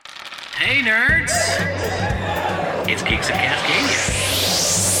Hey, nerds! It's Geeks of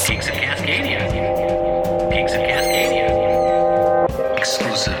Cascadia. Geeks of Cascadia. Geeks of Cascadia.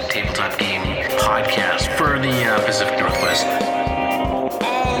 Exclusive tabletop game podcast for the Pacific Northwest.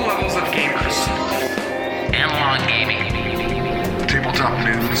 All levels of gamers. Analog gaming. Tabletop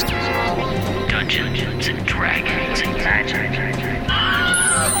news. Dungeons and Dragons and magic.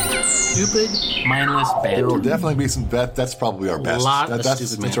 Stupid, mindless banter. There will definitely be some. That's probably our best.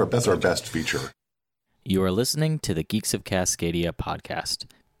 That's our best feature. You are listening to the Geeks of Cascadia podcast.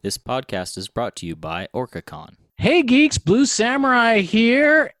 This podcast is brought to you by OrcaCon. Hey geeks, Blue Samurai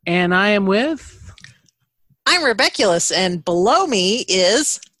here, and I am with... I'm Rebeculous, and below me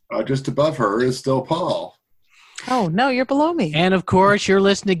is... Just above her is still Paul. Oh, no, you're below me. And of course, you're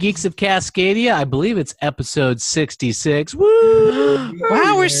listening to Geeks of Cascadia. I believe it's episode 66. Woo!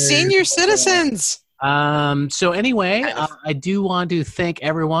 Wow, we're senior citizens. So anyway, I do want to thank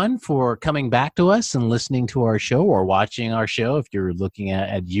everyone for coming back to us and listening to our show or watching our show if you're looking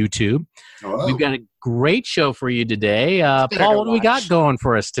at YouTube. Hello. We've got a great show for you today. Paul, what do we got going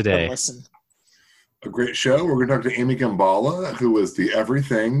for us today? Listen. A great show. We're going to talk to Amy Gambala, who is the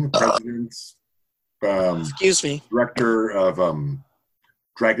Everything President's Excuse me. director of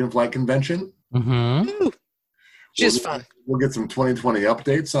Dragonflight Convention. Mm-hmm. She's fun. We'll get some 2020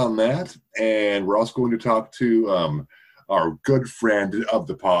 updates on that, and we're also going to talk to our good friend of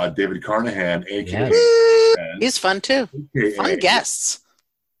the pod, David Carnahan, aka He's fun too. Fun guests.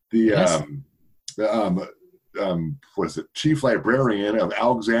 The was it chief librarian of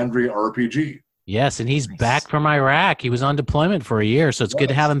Alexandria RPG. Yes, and he's back from Iraq. He was on deployment for a year, so it's good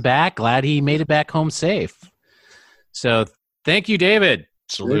to have him back. Glad he made it back home safe. So thank you, David.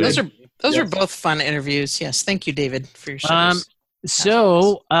 Those are both fun interviews. Yes, thank you, David, for your service.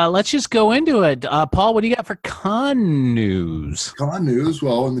 So let's just go into it. Paul, what do you got for con news? Con news.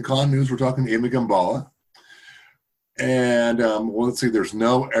 Well, in the con news, we're talking to Amy Gambala. And let's see, there's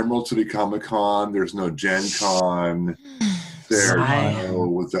no Emerald City Comic Con. There's no Gen Con. There's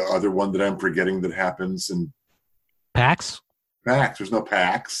no the other one that I'm forgetting that happens in PAX? PAX. There's no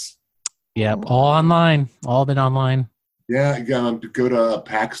PAX. Yep, all online. All been online. Yeah, you gotta go to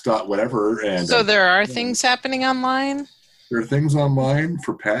PAX whatever. And so there are things happening online? There are things online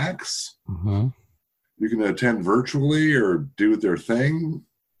for PAX. Mm-hmm. You can attend virtually or do their thing.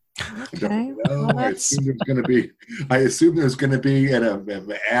 Okay. I don't know. Well, I assume there's going to be an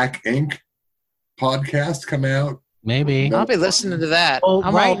AC Inc. podcast come out. Maybe. I'll be listening to that. Well,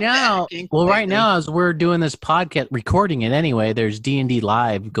 right now, as we're doing this podcast, recording it anyway, there's D&D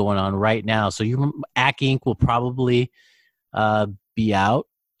Live going on right now. So AC Inc. will probably be out.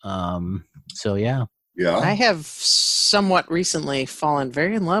 So, yeah. Yeah. I have somewhat recently fallen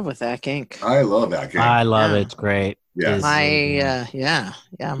very in love with AC Inc. I love AC Inc. I love it. It's great. Yes. My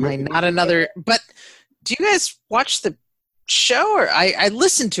not another. But do you guys watch the show, or I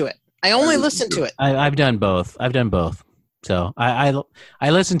listen to it? I only listen to it. I've done both. So I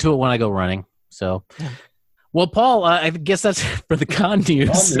listen to it when I go running. So, well, Paul, I guess that's for the con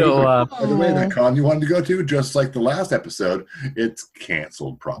news. So, by the way, the con you wanted to go to, just like the last episode, it's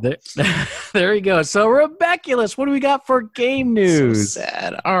canceled. Probably. There you go. So, Rebeculous, what do we got for game news? So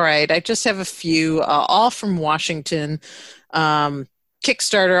sad. All right, I just have a few, all from Washington.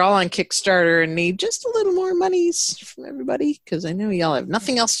 Kickstarter, all on Kickstarter, and need just a little more monies from everybody because I know y'all have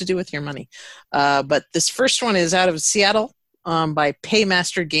nothing else to do with your money. But this first one is out of Seattle by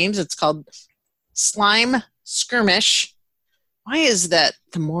Paymaster Games. It's called Slime Skirmish. Why is that?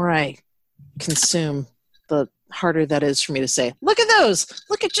 The more I consume, the harder that is for me to say. Look at those.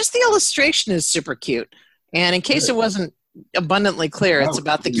 Look at just the illustration is super cute. And in case it wasn't abundantly clear, it's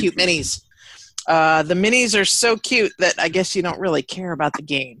about the cute minis. The minis are so cute that I guess you don't really care about the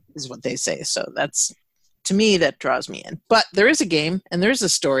game, is what they say. So that's, to me, that draws me in. But there is a game, and there's a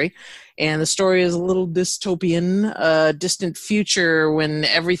story, and the story is a little dystopian, distant future when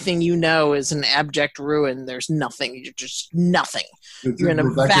everything you know is an abject ruin. There's nothing. You're just nothing. You're in a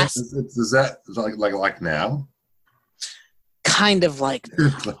vast... Is that like now? Kind of like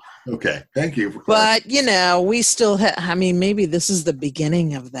now. Okay, thank you. But, we still have, maybe this is the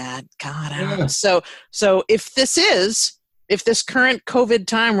beginning of that. God, I don't know. So if this current COVID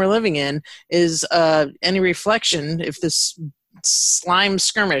time we're living in is any reflection, if this slime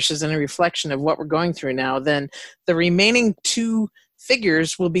skirmish is any reflection of what we're going through now, then the remaining two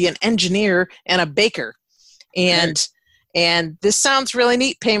figures will be an engineer and a baker. And this sounds really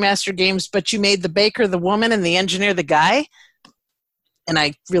neat, Paymaster Games, but you made the baker the woman and the engineer the guy? And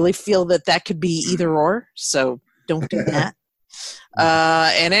I really feel that could be either or, so don't do that.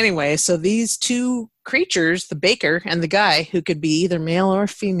 And anyway, so these two creatures, the baker and the guy, who could be either male or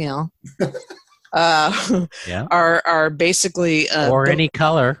female, Yeah. are basically Or any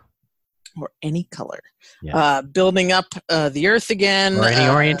color. Yeah. building up the earth again, Or any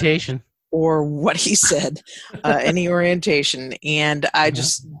orientation. or what he said, any orientation. And I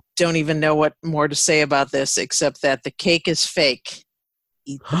just don't even know what more to say about this, except that the cake is fake.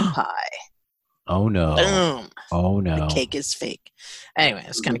 Eat the pie. Oh no. Boom. Oh no. The cake is fake. Anyway,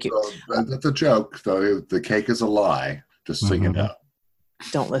 it's kind of cute. That's a joke, though. The cake is a lie, just so you know.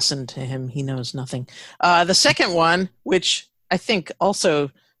 Don't listen to him. He knows nothing. The second one, which I think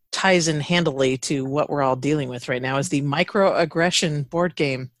also ties in handily to what we're all dealing with right now, is the microaggression board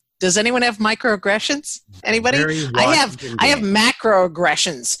game. Does anyone have microaggressions? Anybody? I have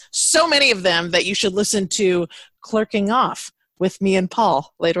macroaggressions. So many of them that you should listen to Clerking Off with me and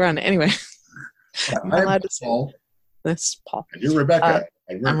Paul later on. Anyway, I'm allowed to say Paul. this, Paul. And you're Rebecca.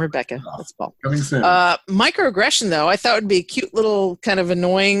 I'm Rebecca. That's Paul. Coming soon. Microaggression, though, I thought would be a cute little, kind of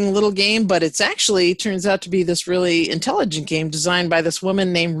annoying little game, but it's actually turns out to be this really intelligent game designed by this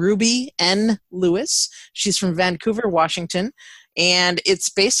woman named Ruby N. Lewis. She's from Vancouver, Washington, and it's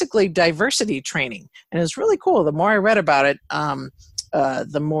basically diversity training, and it's really cool. The more I read about it,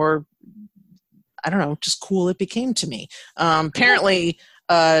 the more, I don't know, just cool it became to me. Apparently,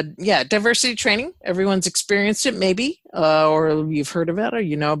 diversity training. Everyone's experienced it, maybe, or you've heard of it, or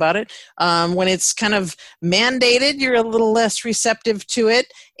you know about it. When it's kind of mandated, you're a little less receptive to it.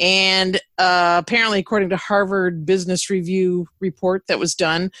 And apparently, according to Harvard Business Review report that was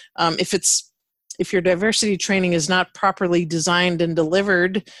done, if your diversity training is not properly designed and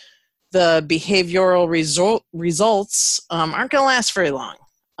delivered, the behavioral results aren't going to last very long.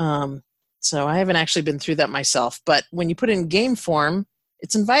 So I haven't actually been through that myself. But when you put it in game form,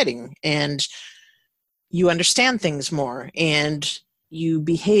 it's inviting, and you understand things more, and you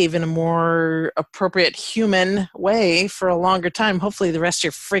behave in a more appropriate human way for a longer time, hopefully the rest of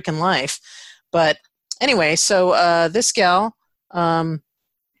your freaking life. But anyway, so this gal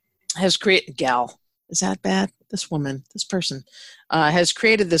has created, is that bad? This woman, this person, has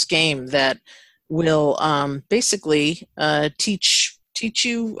created this game that will basically teach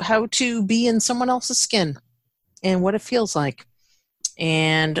you how to be in someone else's skin and what it feels like.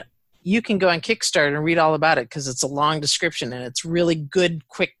 And you can go on Kickstarter and read all about it, because it's a long description and it's really good,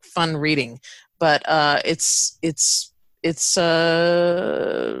 quick, fun reading. But it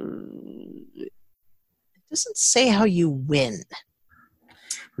doesn't say how you win.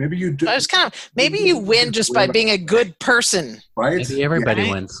 Maybe you do. Maybe you win just by being a good person. Right? Maybe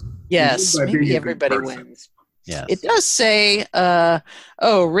everybody wins. Yes, maybe everybody wins. Yes. It does say,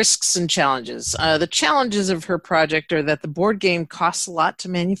 risks and challenges. The challenges of her project are that the board game costs a lot to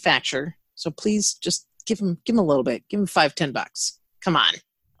manufacture. So please just give him a little bit. Give him $5-10. Come on.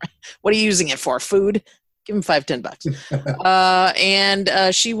 What are you using it for? Food? Give him $5-10.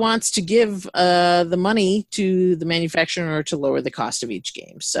 And she wants to give the money to the manufacturer in order to lower the cost of each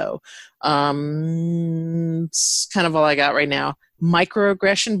game. So it's kind of all I got right now.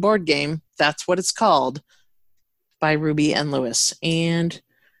 Microaggression board game. That's what it's called. By Ruby N. Lewis. And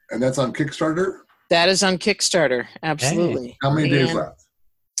that's on Kickstarter? That is on Kickstarter, absolutely. Hey. How many days left?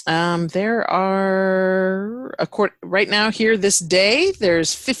 There are, right now here this day,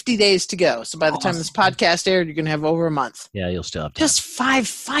 there's 50 days to go. So by the time this podcast aired, you're going to have over a month. Yeah, you'll still have time. Just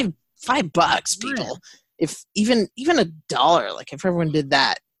 $5, people. If even $1, like if everyone did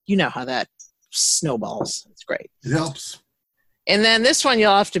that, you know how that snowballs. It's great. It helps. And then this one,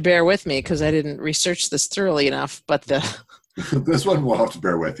 you'll have to bear with me because I didn't research this thoroughly enough. But this one we'll have to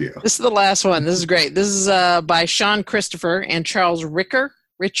bear with you. This is the last one. This is great. This is by Sean Christopher and Charles Ricker.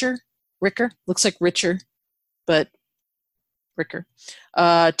 Looks like Richer, but Ricker.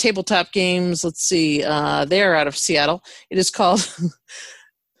 Tabletop games. Let's see. They're out of Seattle. It is called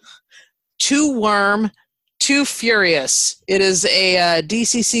Too Worm, Too Furious. It is a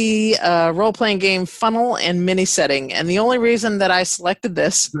DCC role-playing game funnel and mini setting. And the only reason that I selected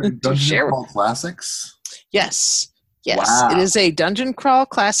this to share with Classics? Yes. Wow. It is a Dungeon Crawl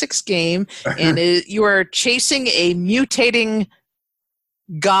Classics game, and you are chasing a mutating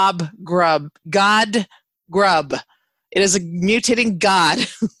god grub. It is a mutating god.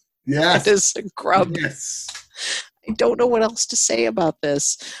 Yes. It is a grub. Yes. I don't know what else to say about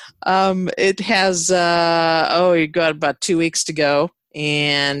this. It has, you got about 2 weeks to go,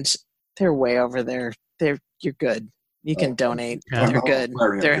 and they're way over there. You're good. You can donate. They're good.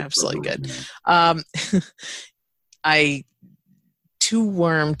 They're absolutely good. Too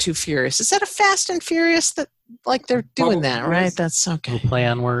Worm, Too Furious. Is that a Fast and Furious that, like, they're doing that, right? That's okay. We'll play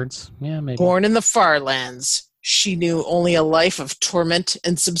on words. Yeah, maybe. Born in the far lands, she knew only a life of torment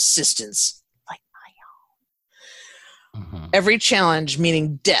and subsistence, like I every challenge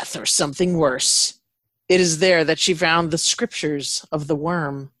meaning death or something worse. It is there that she found the scriptures of the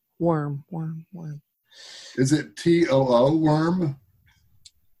worm. Worm. Is it TOO worm?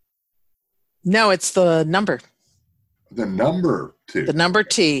 No, it's the number. The number 2. The number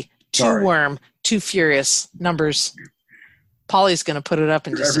T. 2 Sorry. worm. 2 furious numbers. Polly's going to put it up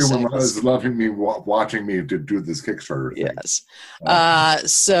in just a second. Everyone is loving me, watching me to do this Kickstarter thing.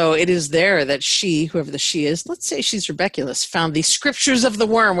 Yes. So it is there that she, whoever the she is, let's say she's Rebeculus, found the scriptures of the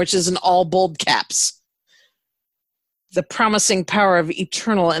worm, which is in all bold caps. The promising power of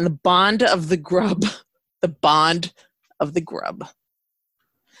eternal and the bond of the grub. The bond of the grub.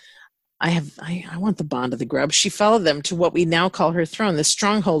 I want the bond of the grub. She followed them to what we now call her throne. This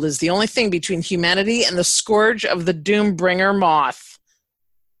stronghold is the only thing between humanity and the scourge of the Doombringer moth.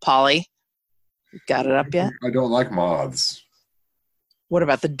 Polly, got it up yet? I don't like moths. What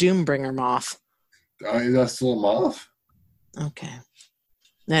about the Doombringer moth? That's still a moth? Okay.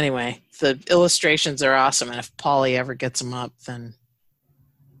 Anyway, the illustrations are awesome, and if Polly ever gets them up, then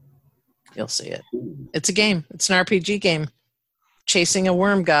you'll see it. It's a game. It's an RPG game. Chasing a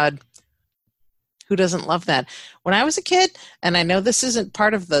worm god. Who doesn't love that? When I was a kid, and I know this isn't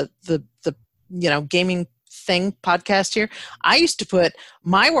part of the gaming thing podcast here, I used to put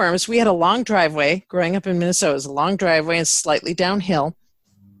my worms. We had a long driveway growing up in Minnesota. It was a long driveway and slightly downhill.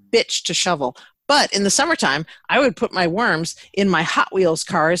 Bitch to shovel. But in the summertime, I would put my worms in my Hot Wheels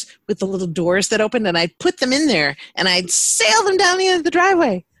cars with the little doors that opened, and I'd put them in there, and I'd sail them down the end of the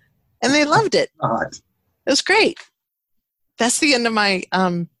driveway. And they loved it. God. It was great. That's the end of my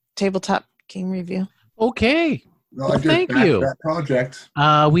tabletop game review. Okay. No, Well, thank you. That project.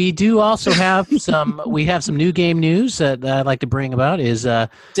 We do also have some new game news that I'd like to bring about.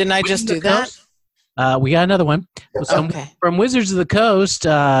 Didn't I just do that? We got another one. Okay. From Wizards of the Coast,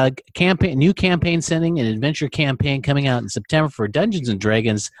 new campaign setting and adventure campaign coming out in September for Dungeons and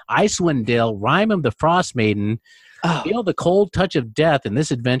Dragons. Icewind Dale, Rime of the Frost Maiden. Feel the cold touch of death in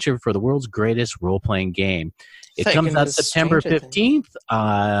this adventure for the world's greatest role-playing game. It comes out September 15th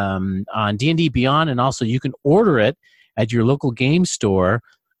on D&D Beyond, and also you can order it at your local game store.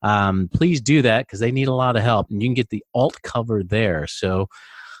 Please do that because they need a lot of help, and you can get the alt cover there. So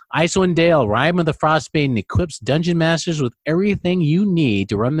Icewind Dale, Rime of the Frostbane equips Dungeon Masters with everything you need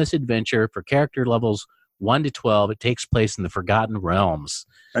to run this adventure for character levels 1 to 12. It takes place in the Forgotten Realms.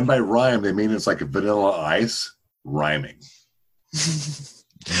 And by rhyme, they mean it's like a vanilla ice rhyming.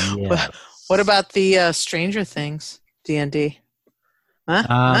 Yeah. What about the Stranger Things D&D?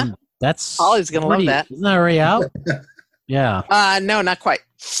 Huh? That's Polly's gonna love that. Isn't that already out? Yeah. No, not quite.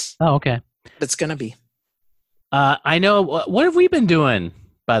 Oh, okay. It's gonna be. I know. What have we been doing,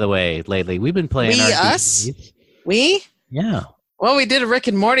 by the way, lately? We've been playing. Us? We? Yeah. Well, we did a Rick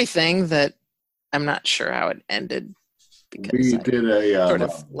and Morty thing that I'm not sure how it ended because We did a sort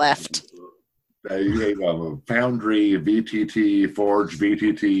of left. a Foundry VTT Forge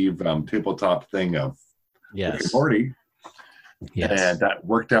VTT tabletop thing of Rick and Yes. Morty, Yes. and that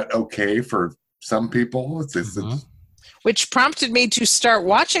worked out okay for some people. It's Which prompted me to start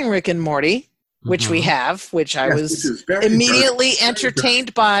watching Rick and Morty, which we have, which I Yes, was which is very immediately good.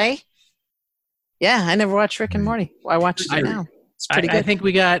 entertained by. Yeah, I never watched Rick and Morty. I watched it now. It's pretty good. I think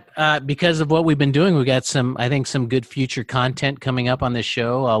we got because of what we've been doing, we got some good future content coming up on this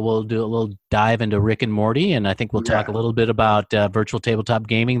show. We'll do a little dive into Rick and Morty, and I think we'll talk a little bit about virtual tabletop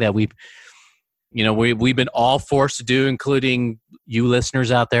gaming that we've been all forced to do, including you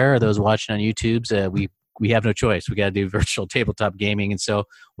listeners out there or those watching on YouTube's. We have no choice. We got to do virtual tabletop gaming, and so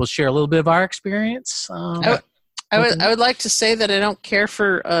we'll share a little bit of our experience. I would like to say that I don't care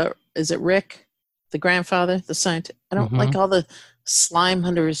for is it Rick, the grandfather, the scientist? I don't like all the slime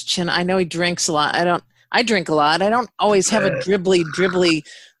under his chin. I know he drinks a lot. I drink a lot. I don't always have a dribbly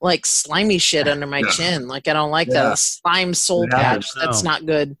like slimy shit under my chin. Like I don't like that slime soul patch. That's not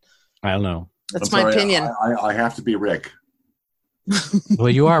good. I don't know. That's I'm my sorry, opinion. I have to be Rick. Well,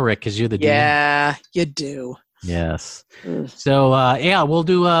 you are Rick because you're the DM. Yeah, you do. Yes. Ugh. So we'll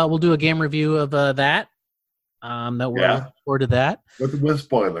do a game review of that. That we're looking forward to that. With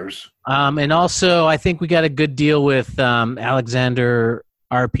spoilers. And also, I think we got a good deal with Alexander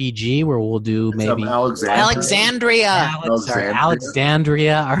RPG, where we'll do maybe Alexandria.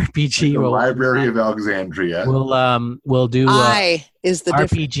 Alexandria RPG. The Library of Alexandria. We'll do I is the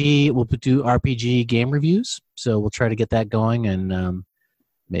RPG. We'll do RPG game reviews. So we'll try to get that going and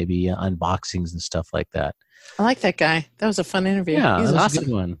maybe unboxings and stuff like that. I like that guy. That was a fun interview. Yeah, He's that was awesome. a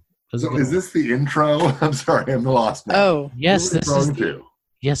good one. So is this the intro? I'm sorry, I'm lost now. Oh, Yes, What are we this is going to?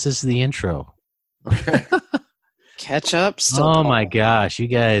 yes, this is the intro. Okay. Catch up. Still Oh Paul. my gosh, you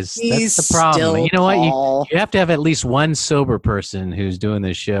guys! He's that's the problem. still You know what? Paul. You have to have at least one sober person who's doing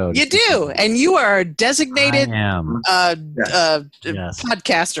this show. You do, and you are a designated I am. Yes.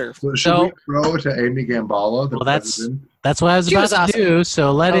 podcaster. So should So- we throw to Amy Gambala, the Well, that's- president? That's what I was She about was to awesome. do.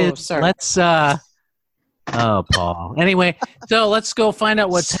 So Sorry. let's. Oh, Paul. Anyway, so let's go find out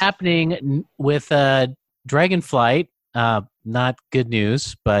what's happening with Dragonflight. Not good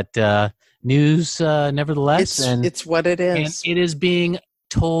news, but news nevertheless. It's what it and is. it is being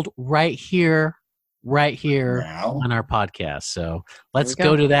told right here Now? on our podcast. So let's we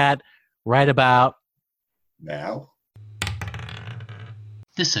go. go to that right about. Now?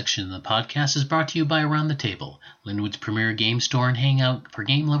 This section of the podcast is brought to you by Around the Table, Linwood's premier game store and hangout for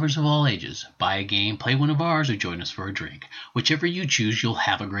game lovers of all ages. Buy a game, play one of ours, or join us for a drink. Whichever you choose, you'll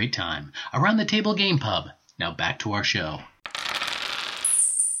have a great time. Around the Table Game Pub. Now back to our show.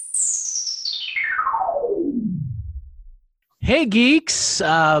 Hey geeks,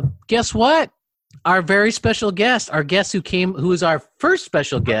 guess what? Our very special guest, our guest who was our first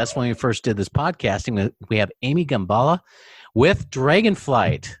special guest when we first did this podcasting, we have Amy Gambala with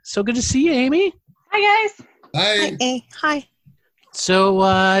Dragonflight. So good to see you, Amy. Hi, guys. Hi. Hi. So,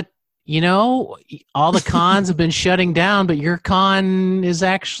 all the cons have been shutting down, but your con is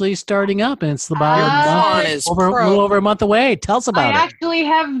actually starting up, and it's about Your con is a pro. little over a month away. Tell us I about it. actually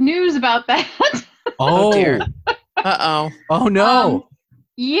have news about that. Oh, dear. Uh-oh. Oh no.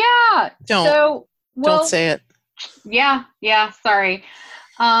 Yeah. Don't Don't say it. Yeah. Sorry.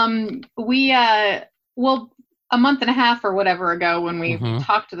 We a month and a half or whatever ago when we Mhm.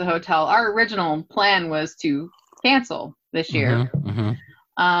 talked to the hotel, our original plan was to cancel this year. Mhm.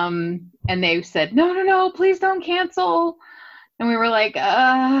 And they said, no, please don't cancel. And we were like,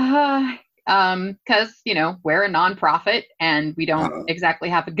 because, we're a nonprofit and we don't exactly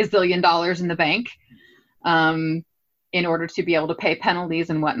have a gazillion dollars in the bank in order to be able to pay penalties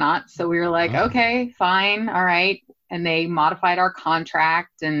and whatnot. So we were like, okay, fine. All right. And they modified our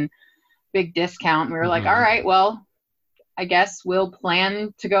contract and big discount. And we were like, all right, well, I guess we'll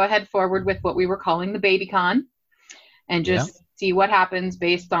plan to go ahead forward with what we were calling the BabyCon and just see what happens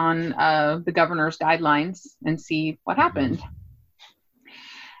based on the governor's guidelines and see what happened.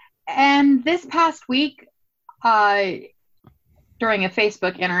 And this past week, during a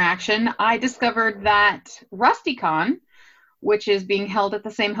Facebook interaction, I discovered that RustyCon, which is being held at the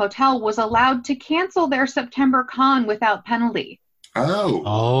same hotel, was allowed to cancel their September con without penalty. Oh.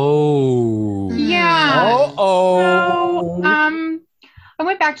 Oh. Yeah. Oh. So, I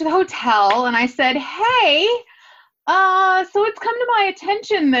went back to the hotel and I said, hey, so it's come to my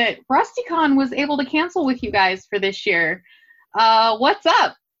attention that RustyCon was able to cancel with you guys for this year. What's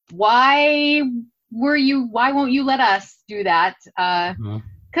up? Why won't you let us do that?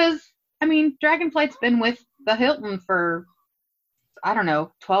 Because, Dragonflight's been with the Hilton for,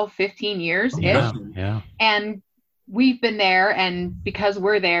 12, 15 years. Yeah. And we've been there, and because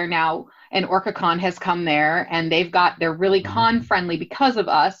we're there now, and OrcaCon has come there, and they're really con friendly because of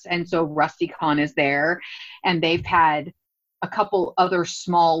us, and so RustyCon is there, and they've had a couple other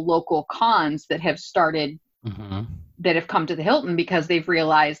small local cons that have started, that have come to the Hilton because they've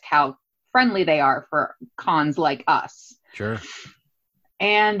realized how friendly they are for cons like us. Sure.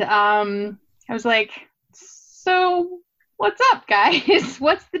 And I was like, so what's up, guys?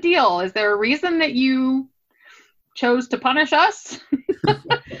 What's the deal? Is there a reason that you chose to punish us?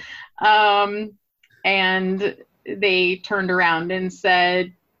 And they turned around and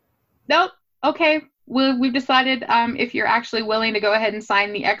said, nope, okay, we've decided if you're actually willing to go ahead and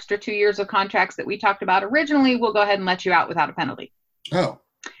sign the extra 2 years of contracts that we talked about originally, we'll go ahead and let you out without a penalty. Oh.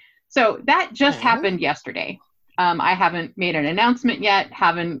 So that just happened yesterday. I haven't made an announcement yet,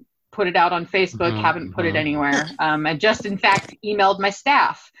 haven't put it out on Facebook, haven't put it anywhere. I just, in fact, emailed my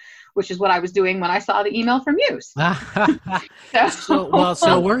staff, which is what I was doing when I saw the email from you. So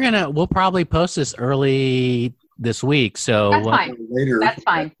we'll probably post this early this week. So that's fine. Later. That's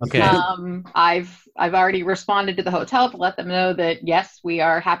fine. Okay. I've already responded to the hotel to let them know that yes, we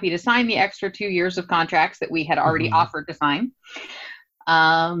are happy to sign the extra 2 years of contracts that we had already offered to sign.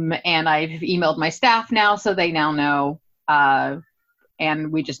 And I've emailed my staff now, so they now know.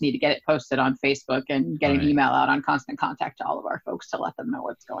 And we just need to get it posted on Facebook and get an email out on Constant Contact to all of our folks to let them know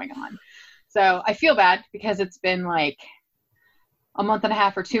what's going on. So I feel bad because it's been like a month and a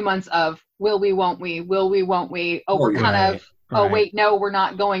half or 2 months of will we, won't we, will we, won't we. Oh, we're kind of, oh, wait, no, we're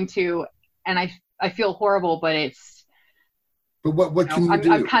not going to. And I feel horrible, but it's. But what can you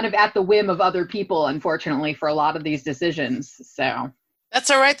do? I'm kind of at the whim of other people, unfortunately, for a lot of these decisions. So. That's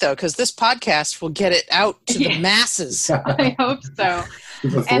all right, though, because this podcast will get it out to the masses. I hope so.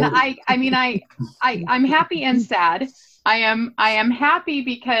 And I'm happy and sad. I am happy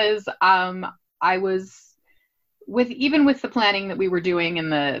because I was even with the planning that we were doing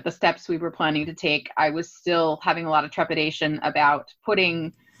and the steps we were planning to take, I was still having a lot of trepidation about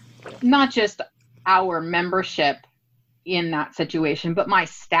putting not just our membership in that situation, but my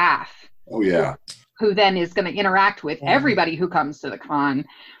staff. Oh yeah. Who then is going to interact with everybody who comes to the con,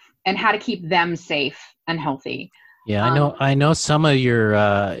 and how to keep them safe and healthy. Yeah, I know some of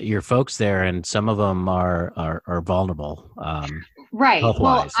your folks there, and some of them are vulnerable. Right. Well,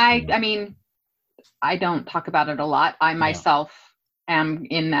 health-wise. I mean, I don't talk about it a lot. I myself am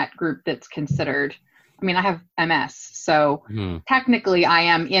in that group that's considered. I mean, I have MS, so technically, I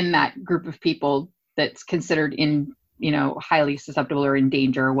am in that group of people that's considered in, highly susceptible or in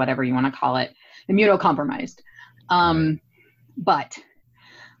danger, or whatever you want to call it, immunocompromised. But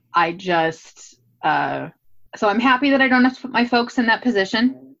I just. So I'm happy that I don't have to put my folks in that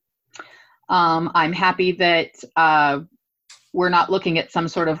position. I'm happy that we're not looking at some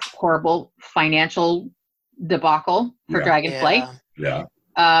sort of horrible financial debacle for Dragonflight.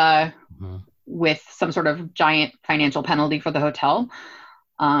 Yeah. With some sort of giant financial penalty for the hotel.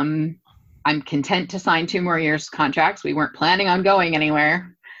 I'm content to sign 2 more years contracts. We weren't planning on going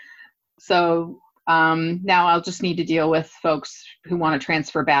anywhere. So now I'll just need to deal with folks who want to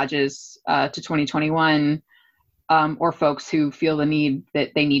transfer badges to 2021. Or folks who feel the need that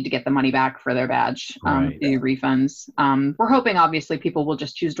they need to get the money back for their badge, do refunds. We're hoping, obviously, people will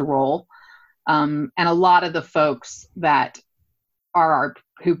just choose to roll. And a lot of the folks that are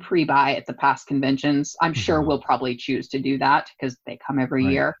who pre-buy at the past conventions, I'm sure will probably choose to do that because they come every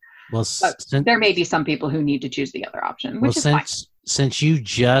year. Well, there may be some people who need to choose the other option, which is fine. Since you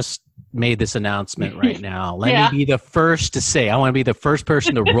just made this announcement right now, let me be the first to say, I want to be the first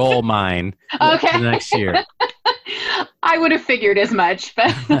person to roll mine for next year. I would have figured as much,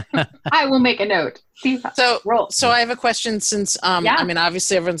 but I will make a note. So I have a question since, I mean,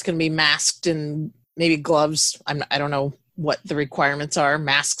 obviously everyone's going to be masked and maybe gloves. I don't know what the requirements are.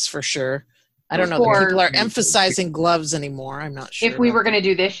 Masks for sure. I don't know that people are emphasizing gloves anymore. I'm not sure. If we were going to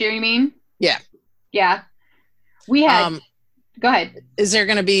do this year, you mean? Yeah. Yeah. We had, go ahead. Is there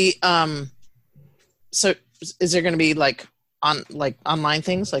going to be, so is there going to be like online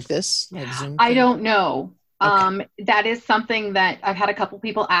things like this? Like Zoom I don't know. Okay. That is something that I've had a couple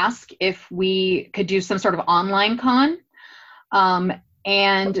people ask if we could do some sort of online con.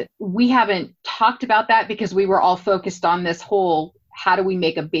 And we haven't talked about that because we were all focused on this whole, how do we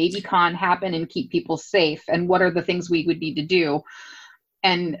make a baby con happen and keep people safe? And what are the things we would need to do?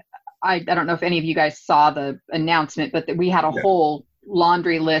 And I don't know if any of you guys saw the announcement, but we had a whole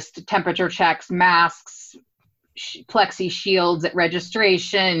laundry list, temperature checks, masks, plexi shields at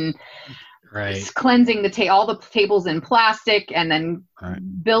registration, cleansing all the tables in plastic, and then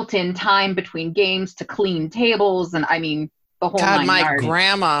built-in time between games to clean tables. And I mean, the whole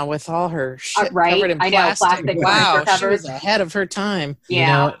grandma with all her shit covered in plastic. Wow, she was ahead of her time.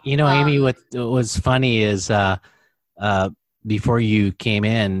 Yeah. Amy, what was funny is before you came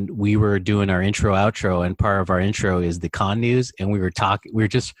in, we were doing our intro outro, and part of our intro is the con news, and we were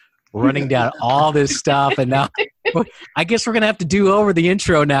just running down all this stuff, and now I guess we're gonna have to do over the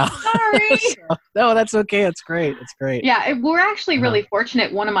intro now. Sorry. No, that's okay. It's great. It's great. Yeah, we're actually really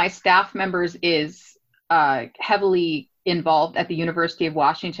fortunate. One of my staff members is heavily involved at the University of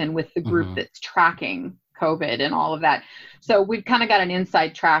Washington with the group that's tracking COVID and all of that. So we've kind of got an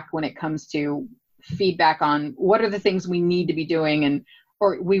inside track when it comes to feedback on what are the things we need to be doing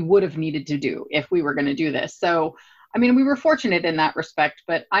or we would have needed to do if we were going to do this. So, I mean, we were fortunate in that respect,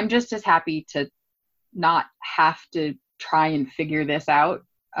 but I'm just as happy to not have to try and figure this out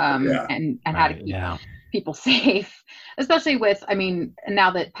and how to keep people safe, especially with, I mean, now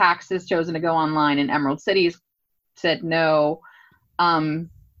that PAX has chosen to go online and Emerald City's said no,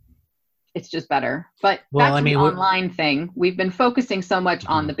 it's just better. But back to the online thing, we've been focusing so much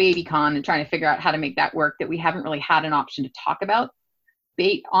on the BabyCon and trying to figure out how to make that work that we haven't really had an option to talk about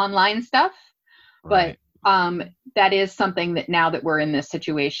online stuff. But that is something that now that we're in this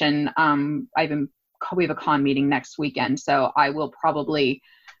situation, we have a con meeting next weekend, so I will probably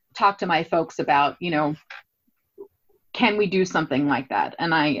talk to my folks about, can we do something like that?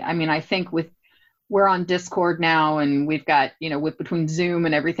 And I mean, I think we're on Discord now, and we've got, with between Zoom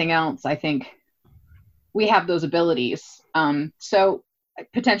and everything else, I think we have those abilities. So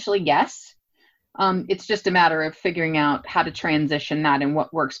potentially, yes. It's just a matter of figuring out how to transition that and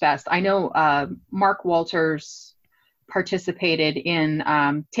what works best. I know Mark Walters participated in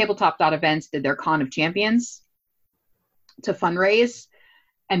Tabletop.Events did their Con of Champions to fundraise,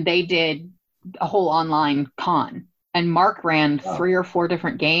 and they did a whole online con. and Mark ran 3 or 4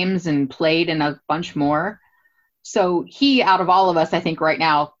 different games and played in a bunch more. So he, out of all of us, I think right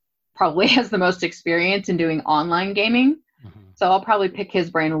now probably has the most experience in doing online gaming. So I'll probably pick his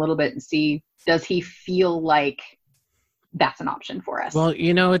brain a little bit and see, does he feel like that's an option for us? Well,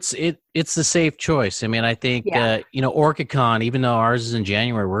 it's the safe choice. I mean, I think OrcaCon, even though ours is in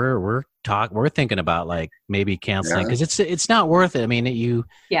January, we're thinking about like maybe canceling because it's not worth it. I mean, you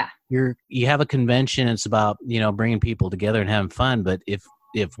have a convention. It's about bringing people together and having fun. But if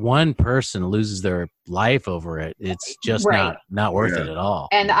one person loses their life over it, it's just not worth it at all.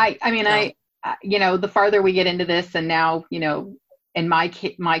 And I the farther we get into this, and now and my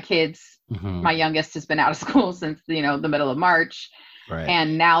kids. My youngest has been out of school since the middle of March,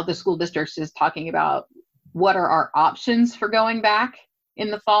 and now the school district is talking about what are our options for going back in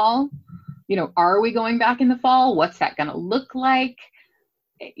the fall. Are we going back in the fall? What's that going to look like?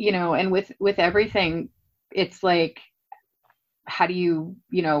 And with everything, it's like, how do you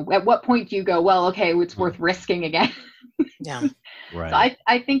at what point do you go, well, okay, it's worth risking again? Yeah, right. So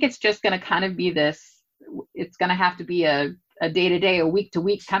I think it's just going to kind of be this. It's going to have to be a day-to-day, a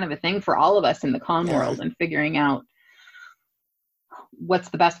week-to-week kind of a thing for all of us in the con world, and figuring out what's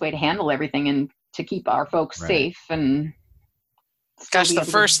the best way to handle everything and to keep our folks safe. And gosh, the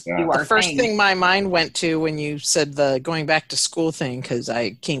first thing my mind went to when you said the going back to school thing, because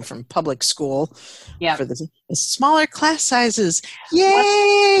I came from public school for the smaller class sizes.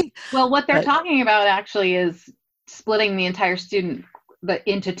 Yay! What they're talking about actually is splitting the entire student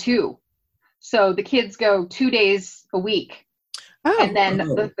into 2. So the kids go 2 days a week. And then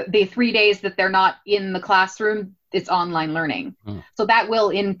the 3 days that they're not in the classroom, it's online learning. So that will,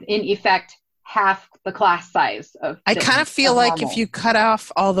 in effect, half the class size of. I kind of feel like if you cut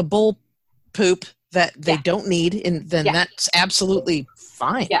off all the bull poop that they don't need, then that's absolutely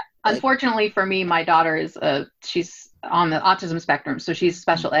fine. Yeah. Unfortunately for me, my daughter she's on the autism spectrum, so she's a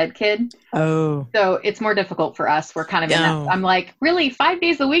special ed kid. Oh. So it's more difficult for us. We're kind of in that. I'm like, really, 5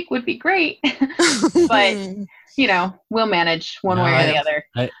 days a week would be great, but. We'll manage one way or the other.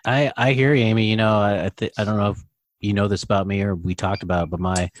 I hear you, Amy. I don't know if you know this about me or we talked about it, but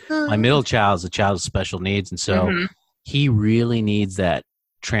my middle child is a child with special needs. And so he really needs that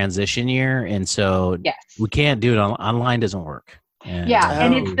transition year. And so we can't do it online doesn't work. And,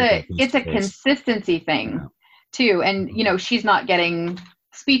 and it's a consistency thing too. And, she's not getting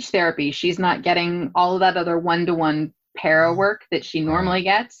speech therapy. She's not getting all of that other one-to-one para work that she normally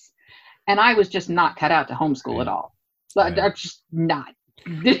gets. And I was just not cut out to homeschool at all. But I'm just not.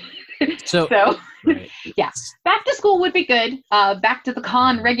 So back to school would be good. Back to the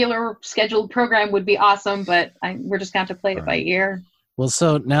con regular scheduled program would be awesome, but we're just going to have to play it by ear. Well,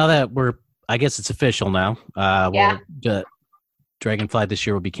 so now that I guess it's official now. Dragonflight this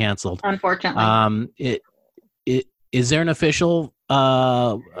year will be canceled. Unfortunately. Is there an official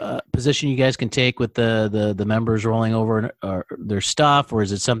position you guys can take with the members rolling over their stuff, or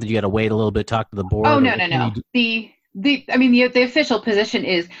is it something you got to wait a little bit, talk to the board? Oh, no. The official position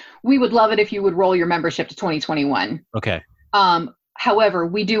is we would love it if you would roll your membership to 2021. Okay. However,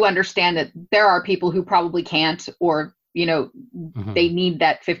 we do understand that there are people who probably can't, or they need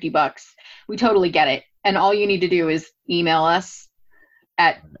that $50. We totally get it. And all you need to do is email us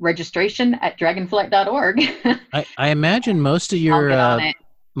at registration@dragonflight.org. I imagine most of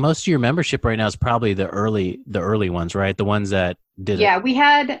your membership right now is probably the early ones, right? The ones that did it. Yeah, we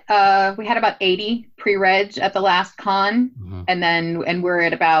had about 80 pre-reg at the last con, and we're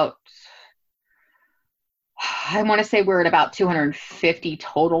at about, I want to say we're at about 250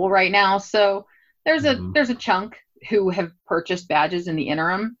 total right now. So there's a chunk who have purchased badges in the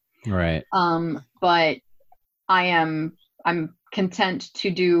interim. Right. But I'm content to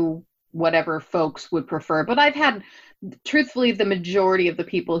do whatever folks would prefer. But I've had, truthfully, the majority of the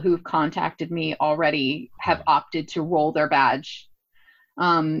people who've contacted me already have opted to roll their badge.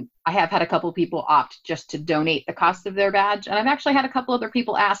 I have had a couple people opt just to donate the cost of their badge. And I've actually had a couple other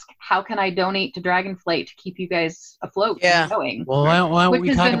people ask, how can I donate to Dragonflight to keep you guys afloat and going? Well, why don't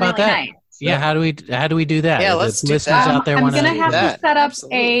we talk about that? Nice. Yeah, how do we do that? Yeah, let's do that. Out there I'm going to have to set up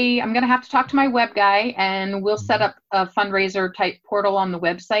Absolutely. I'm going to have to talk to my web guy, and we'll set up a fundraiser type portal on the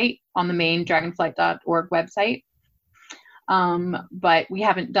website, on the main dragonflight.org website. But we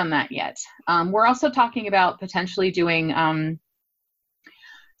haven't done that yet. We're also talking about potentially doing,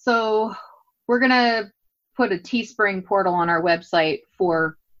 so we're going to put a Teespring portal on our website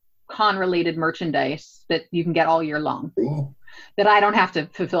for con-related merchandise that you can get all year long. Cool. That I don't have to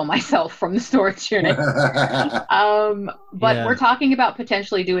fulfill myself from the storage unit. But we're talking about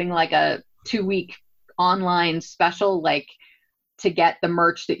potentially doing like a 2-week online special, like to get the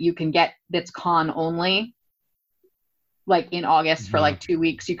merch that you can get that's con only. like in August for like 2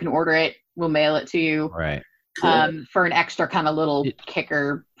 weeks. You can order it. We'll mail it to you. Right. For an extra kind of little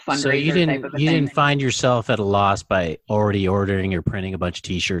kicker fundraiser. So you didn't find yourself at a loss by already ordering or printing a bunch of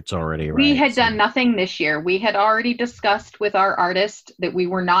T-shirts already, right? We had done nothing this year. We had already discussed with our artist that we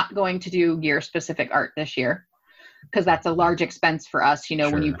were not going to do year-specific art this year because that's a large expense for us,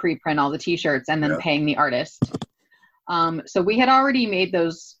 when you pre-print all the T-shirts and then paying the artist. So we had already made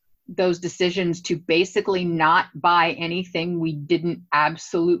those decisions to basically not buy anything we didn't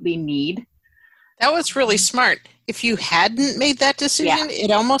absolutely need. That was really smart. If you hadn't made that decision, it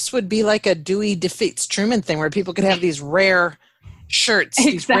almost would be like a Dewey defeats Truman thing where people could have these rare shirts,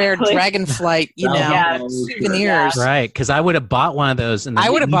 these rare Dragonflight, souvenirs. Right, because I would have bought one of those and then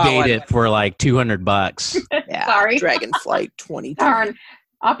eBayed it for like $200. Yeah, sorry. Dragonflight 20. Darn,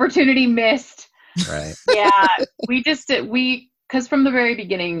 opportunity missed. Right. Yeah, because from the very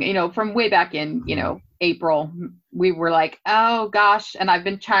beginning, from way back in, April, we were like, oh gosh, and I've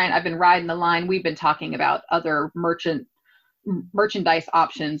been riding the line. We've been talking about other merchandise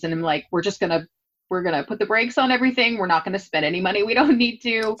options, and I'm like, we're gonna put the brakes on everything. We're not gonna spend any money we don't need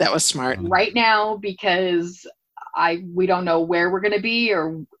to. That was smart. Right now, because we don't know where we're gonna be,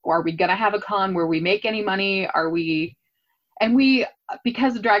 or are we gonna have a con where we make any money?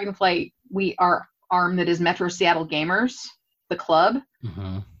 Because of Dragonflight, our arm that is Metro Seattle Gamers, the club.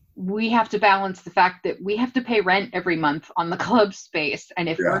 Mm-hmm. We have to balance the fact that we have to pay rent every month on the club space. And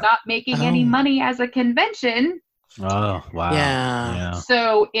if we're not making any money as a convention. Oh, wow. Yeah.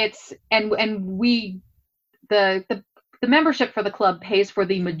 So it's, the membership for the club pays for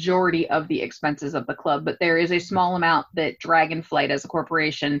the majority of the expenses of the club, but there is a small amount that Dragonflight as a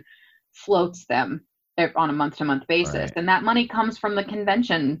corporation floats them on a month-to-month basis. Right. And that money comes from the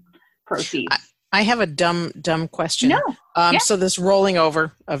convention proceeds. I have a dumb question. No. So this rolling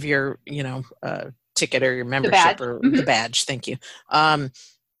over of your, ticket or your membership or the badge, thank you.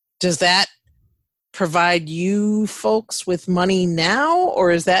 Does that provide you folks with money now,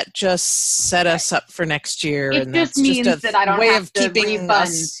 or is that just set us up for next year? It just means that I don't have to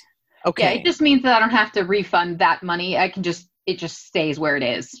refund. Okay. Yeah, it just means that I don't have to refund that money. It just stays where it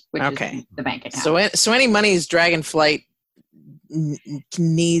is, which is the bank account. So any monies Dragonflight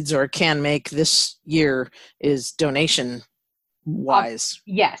needs or can make this year is donation wise.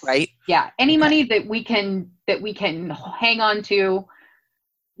 Yes. Right? Yeah. Any money that we can hang on to,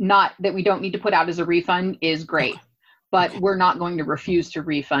 not that we don't need to put out as a refund, is great. But we're not going to refuse to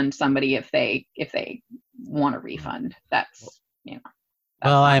refund somebody if they want a refund. That's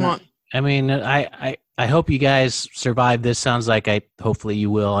well, I hope you guys survive this. Sounds like hopefully you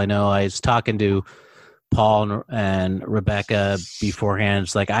will. I know I was talking to Paul and Rebecca beforehand.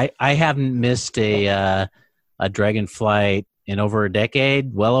 It's like I haven't missed a Dragonflight in over a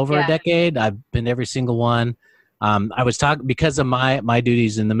decade, well over a decade. I've been to every single one. I was talking because of my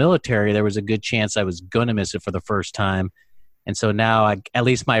duties in the military. There was a good chance I was going to miss it for the first time, and so now at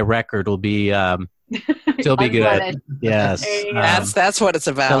least my record will be still be good. Yes, that's what it's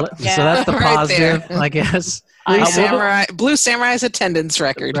about. So that's the positive, right, I guess. Blue Samurai's attendance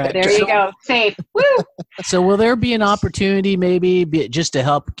record. Right. There you go. Safe. Woo! So will there be an opportunity maybe just to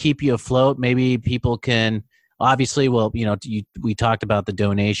help keep you afloat? Maybe people can, obviously, we talked about the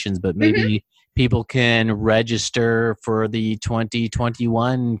donations, but maybe people can register for the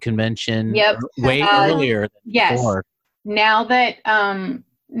 2021 convention way earlier than before. Now that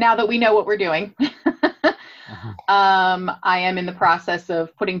we know what we're doing, I am in the process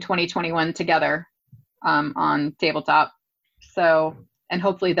of putting 2021 together on tabletop. So, and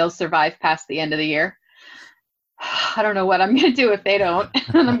hopefully they'll survive past the end of the year. I don't know what I'm going to do if they don't.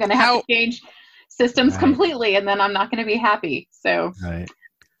 And I'm going to have to change systems completely, and then I'm not going to be happy. So,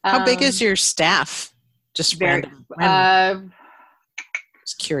 how big is your staff? Just random.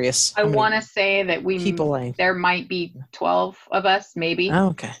 Just curious. I want to say that there might be 12 of us, maybe. Oh,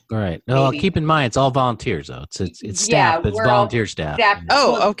 okay. All right. Well, keep in mind, it's all volunteers, though. It's staff, but it's volunteer staff.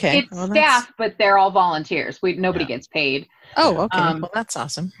 Okay. It's staff, but they're all volunteers. Nobody gets paid. Oh, okay. Well, that's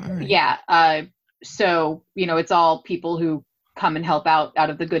awesome. All right. Yeah. So, it's all people who come and help out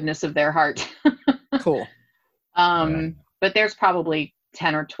of the goodness of their heart. Cool. But there's probably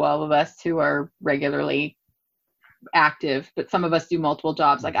 10 or 12 of us who are regularly active, but some of us do multiple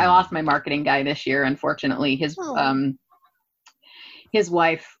jobs. Like I lost my marketing guy this year, unfortunately. His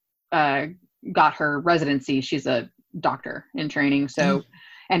wife got her residency. She's a doctor in training, so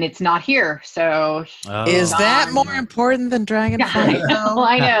and it's not here. So is that more important than Dragonflight?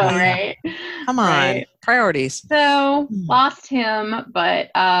 I know, right? Come on, right. Priorities. So lost him,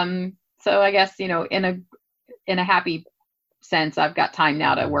 but so I guess in a happy since I've got time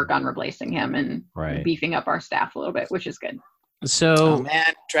now to work on replacing him and Right. beefing up our staff a little bit, which is good. So Oh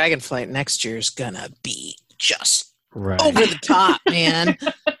man, Dragonflight next year is gonna be just right. over the top, man.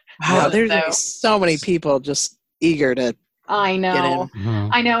 Wow, there's gonna be so many people just eager to I get know. in. Mhm.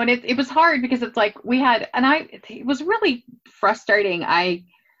 I know, and it was hard because it's like it was really frustrating. I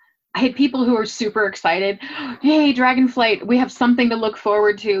had people who were super excited. Hey, Dragonflight, we have something to look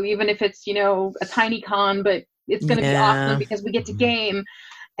forward to, even if it's, a tiny con, but it's going to be awesome because we get to game.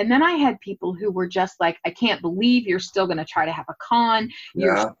 And then I had people who were just like, I can't believe you're still going to try to have a con.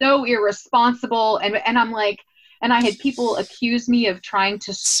 You're so irresponsible. And I'm like, and I had people accuse me of trying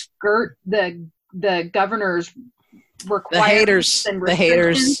to skirt the governor's requirements and the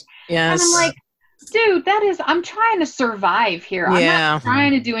haters. Yes. And I'm like, dude, I'm trying to survive here. I'm not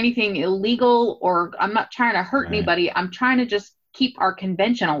trying to do anything illegal, or I'm not trying to hurt anybody. I'm trying to just keep our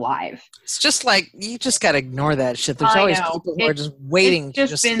convention alive. It's just like, you just got to ignore that shit. There's always people who are just waiting to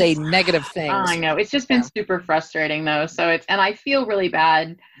just say negative things. I know. It's just been super frustrating though. So and I feel really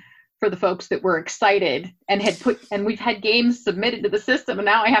bad for the folks that were excited and we've had games submitted to the system, and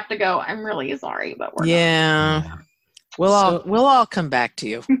now I have to go, I'm really sorry, but we're not. We'll all come back to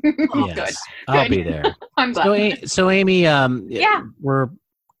you. Yes, good. I'll be there. I'm glad. So Amy, we're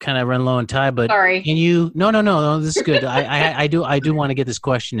kind of running low on time, but sorry. Can you? No, this is good. I do want to get this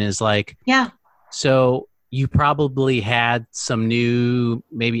question. Is like, so you probably had some new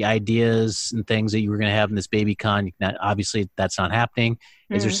maybe ideas and things that you were going to have in this BabyCon. Obviously, that's not happening.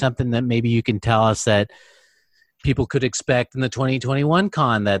 Mm-hmm. Is there something that maybe you can tell us that people could expect in the 2021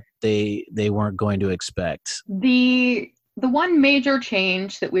 con that they weren't going to expect? The one major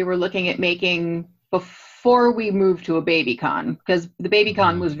change that we were looking at making before we moved to a BabyCon, because the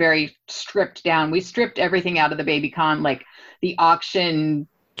BabyCon was very stripped down. We stripped everything out of the BabyCon, like the auction,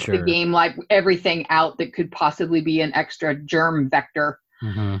 the game, like everything out that could possibly be an extra germ vector.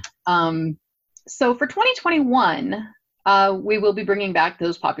 Mm-hmm. So for 2021, we will be bringing back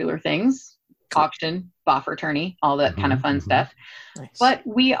those popular things. Auction, boffer attorney, all that kind of fun stuff. Nice. But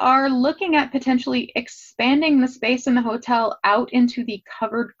we are looking at potentially expanding the space in the hotel out into the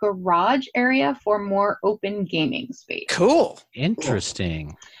covered garage area for more open gaming space. Cool.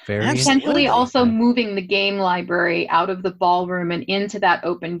 Interesting. Very potentially also moving the game library out of the ballroom and into that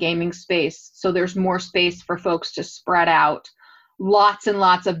open gaming space, so there's more space for folks to spread out. Lots and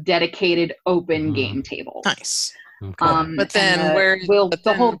lots of dedicated open game tables. Nice. Okay. But then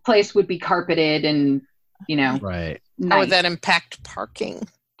the whole place would be carpeted and, right. Nice. How would that impact parking?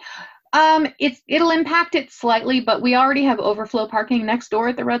 It'll impact it slightly, but we already have overflow parking next door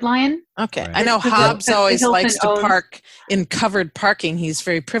at the Red Lion. Okay. Right. I know Hobbs always likes to park in covered parking. He's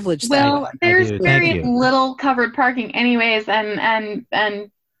very privileged. Well, there's very little covered parking anyways, and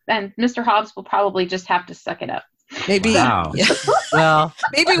Mr. Hobbs will probably just have to suck it up. Maybe. Wow. Well,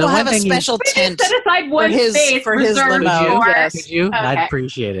 maybe we'll have a special tent set aside one for his limo. Could you? Okay. I'd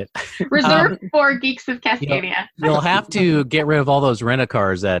appreciate it. Reserved for Geeks of Cascadia. You'll have to get rid of all those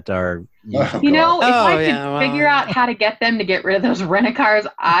rent-a-cars that are. If I could figure out how to get them to get rid of those rent-a-cars,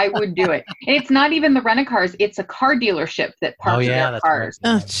 I would do it. And it's not even the rent-a-cars; it's a car dealership that parks their cars.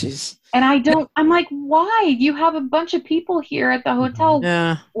 Right. Oh, jeez. And I'm like, why? You have a bunch of people here at the hotel.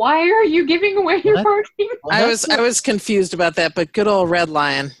 Yeah. Why are you giving away your parking? I was confused about that, but good old Red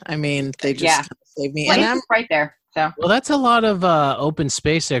Lion. I mean, they just saved me. And I'm right there. So. Well, that's a lot of open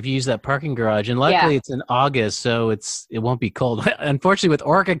space there if you use that parking garage. And luckily it's in August, so it won't be cold. Unfortunately, with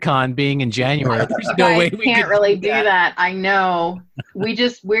OrcaCon being in January, there's no way we can't really do that. I know. We've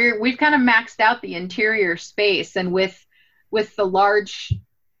kind of maxed out the interior space, and with the large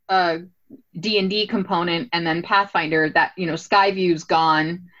D&D component and then Pathfinder, that Skyview's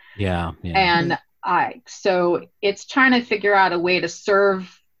gone. Yeah. And so it's trying to figure out a way to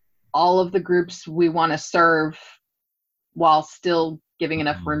serve all of the groups we want to serve while still giving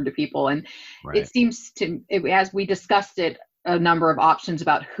enough room to people. And it seems as we discussed it, a number of options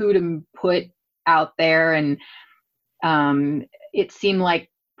about who to put out there, and it seemed like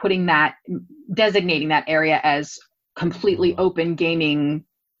designating that area as completely open gaming,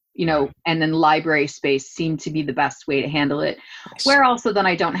 and then library space seemed to be the best way to handle it. Nice. Where also then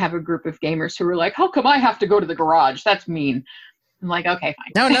I don't have a group of gamers who are like, how come I have to go to the garage? That's mean. I'm like, okay,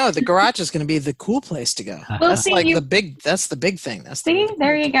 fine. No, the garage is going to be the cool place to go. That's the big thing.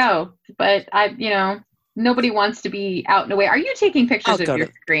 There you go. But nobody wants to be out and away. Are you taking pictures of your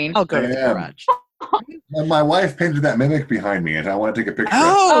screen? I'll go to the garage. My wife painted that mimic behind me, and I want to take a picture.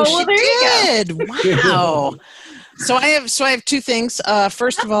 Oh, well, she did. Wow. So I have two things.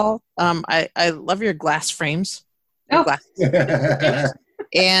 First of all, I love your glass frames.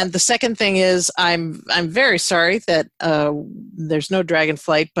 And the second thing is, I'm very sorry that there's no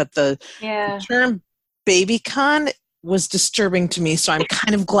Dragonflight, but the term BabyCon was disturbing to me, so I'm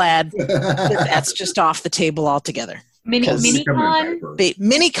kind of glad that that's just off the table altogether.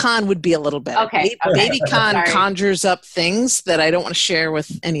 Minicon would be a little better. Okay. BabyCon conjures up things that I don't want to share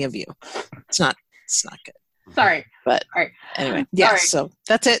with any of you. It's not good. Sorry. But anyway, yeah. Sorry. So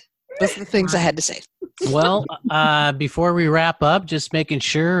that's it. Those are the things I had to say. Well, before we wrap up, just making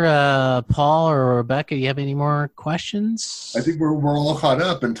sure, Paul or Rebecca, you have any more questions? I think we're all caught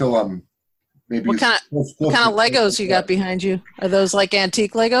up until maybe. What kind of Legos you got behind you? Are those like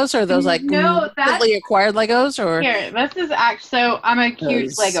antique Legos, or are those like completely acquired Legos? Or here, this is actually. So I'm a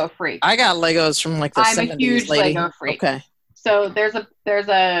huge Lego freak. I got Legos from like the 70s. I'm a huge lady. Lego freak. Okay. So there's a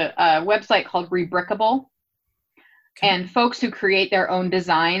website called Rebrickable, and folks who create their own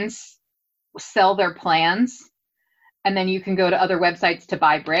designs sell their plans, and then you can go to other websites to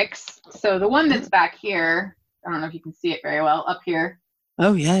buy bricks. So the one that's back here, I don't know if you can see it very well up here.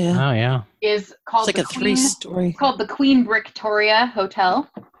 Oh yeah. Oh yeah. Is called it's like a 3-story. It's called the Queen Bricktoria Hotel.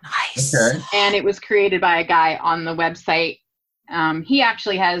 Nice. Okay. And it was created by a guy on the website. He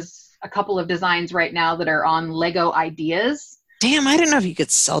actually has a couple of designs right now that are on Lego Ideas. Damn, I didn't know if you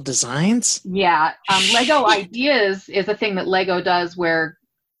could sell designs. Yeah. Lego Ideas is a thing that Lego does where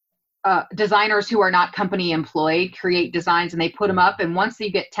designers who are not company employed create designs and they put them up. And once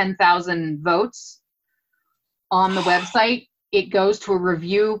you get 10,000 votes on the website, it goes to a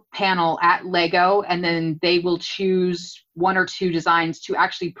review panel at Lego, and then they will choose 1 or 2 designs to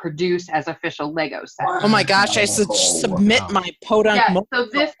actually produce as official Lego sets. Oh my gosh, I submit my podunk. Yeah, so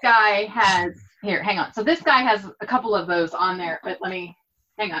this guy has, here, hang on. So this guy has a couple of those on there, but let me,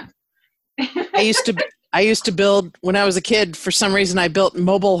 hang on. I used to build, when I was a kid, for some reason I built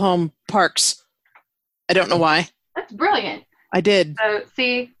mobile home parks. I don't know why. That's brilliant. I did. So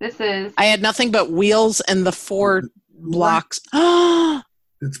see, this is. I had nothing but wheels and the 4 blocks. Oh,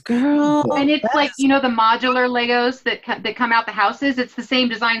 girl. And it's like, the modular Legos that come out the houses. It's the same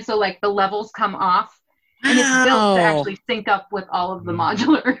design, so like the levels come off. And it's built to actually sync up with all of the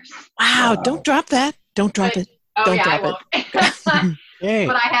modulars. Wow, don't drop that. Don't drop it. Oh, don't yeah, drop I won't. Hey.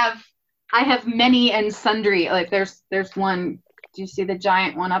 But I have many and sundry. Like there's one. Do you see the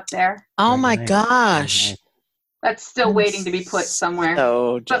giant one up there? Oh my gosh. That's still waiting to be put somewhere.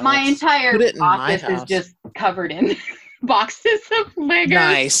 But my jealous. entire Put it in my office is house. just covered in boxes of Legos.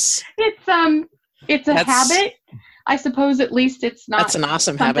 Nice. It's a habit. I suppose at least it's not That's an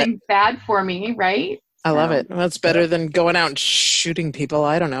awesome something habit. bad for me, right? I love it. Well, it's better than going out and shooting people.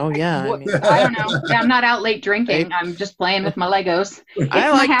 I don't know. Yeah. I don't know. I'm not out late drinking. I'm just playing with my Legos. I my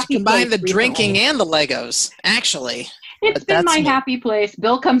like to happy combine the place drinking recently. and the Legos, actually. It's But been that's my me. happy place.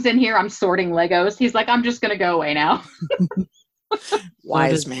 Bill comes in here. I'm sorting Legos. He's like, I'm just going to go away now.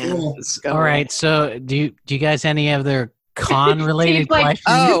 Wise man. Let's go. All right. So, do you guys any other con-related He's like, questions?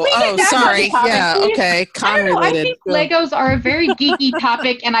 Oh, That's sorry. not the topic, Yeah, please. okay. I Con don't know. I related. think Legos are a very geeky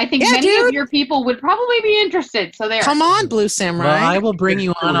topic, and I think Yeah, many of dude. your people would probably be interested. So there. Come on, Blue Samurai. Well, I will bring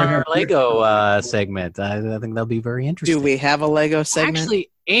you on our Lego segment. I think that'll be very interesting. Do we have a Lego segment? Actually,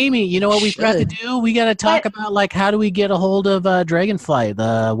 Amy, you know what we forgot to do? We got to talk about like how do we get a hold of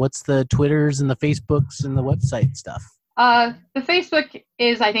Dragonflight? What's the Twitters and the Facebooks and the website stuff? The Facebook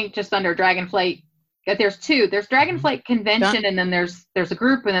is, I think, just under Dragonflight. There's 2. There's Dragonflight Convention, and then there's a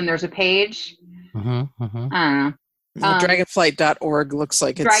group, and then there's a page. Mm-hmm, mm-hmm. I don't know. Well, dragonflight.org looks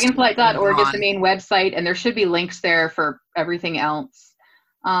like it's Dragonflight.org is on. the main website, and there should be links there for everything else.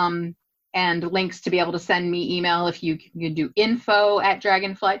 And links to be able to send me email if you can do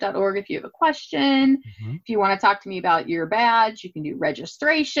info@dragonflight.org if you have a question. Mm-hmm. If you want to talk to me about your badge, you can do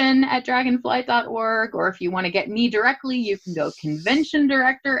registration@dragonflight.org. Or if you want to get me directly, you can go convention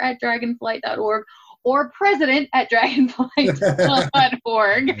director@dragonflight.org or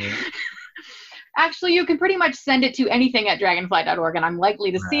president@dragonflight.org. Actually, you can pretty much send it to anything at dragonflight.org, and I'm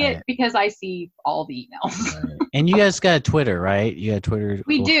likely to see it because I see all the emails. Right. And you guys got Twitter, right? You got Twitter.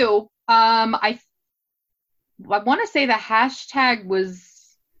 We do. I want to say the hashtag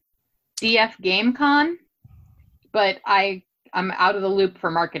was DF GameCon, but I'm out of the loop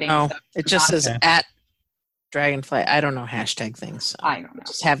for marketing. Oh, so it just says Okay. at Dragonflight. I don't know hashtag things. So I don't know.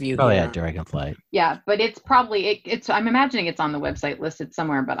 just have you. Oh here. yeah, Dragonflight. Yeah, but it's probably it's. I'm imagining it's on the website listed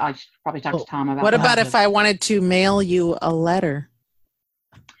somewhere, but I should probably talk to Tom about What that. about if I wanted to mail you a letter?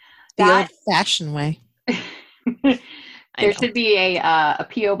 The That- old-fashioned way. There should be a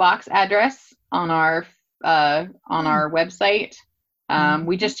PO box address on our website.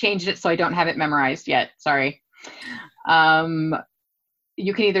 We just changed it, so I don't have it memorized yet. Sorry.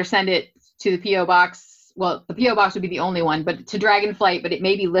 You can either send it to the PO box box. Well, the PO box would be the only one, but to Dragonflight, but it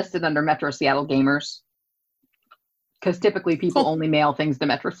may be listed under Metro Seattle Gamers. Because typically people only mail things to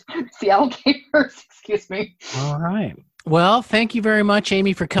Metro Seattle Gamers. Excuse me. All right. Well, thank you very much,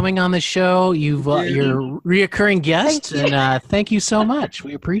 Amy, for coming on the show. You're a reoccurring guest, and thank you so much.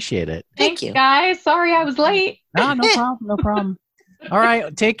 We appreciate it. Thank you, guys. Sorry I was late. No problem. No problem. All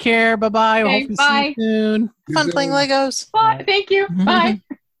right. Take care. Bye-bye. Okay, Hope to bye. see you soon. Fun playing Legos. Bye. Thank you. Bye.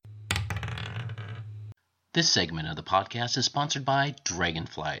 This segment of the podcast is sponsored by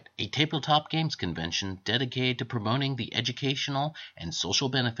Dragonflight, a tabletop games convention dedicated to promoting the educational and social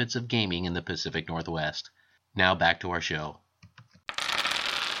benefits of gaming in the Pacific Northwest. Now back to our show.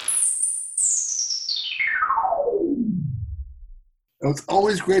 It's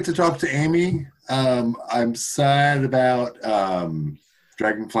always great to talk to Amy. I'm sad about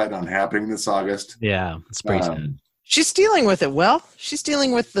Dragonflight not happening this August. Yeah, it's pretty sad. She's dealing with it well. She's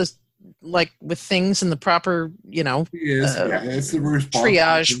dealing with with things in the proper, it's the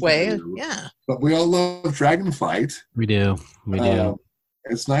triage way. Yeah. But we all love Dragonflight. We do.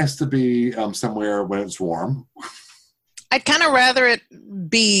 It's nice to be somewhere when it's warm. I'd kind of rather it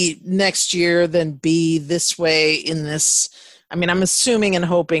be next year than be this way in this. I mean, I'm assuming and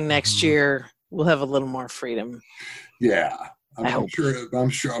hoping next year we'll have a little more freedom. Yeah. I'm hoping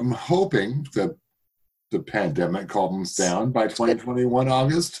that the pandemic calms down by 2021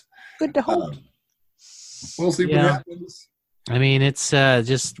 August. Good to hope. We'll see what happens. I mean, it's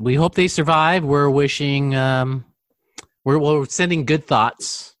just we hope they survive. We're wishing, we're sending good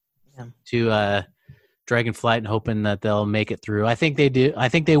thoughts to Dragonflight and hoping that they'll make it through. I think they do. I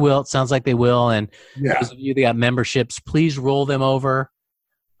think they will. It sounds like they will. And those of you that got memberships, please roll them over.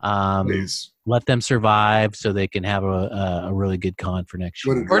 Please. Let them survive so they can have a really good con for next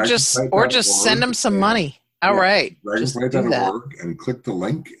year. Or just send them some money. All right. Just do that. And click the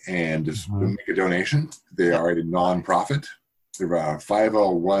link and just make a donation. They are a non-profit. They're a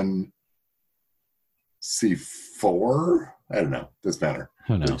 501c4. I don't know. Doesn't matter.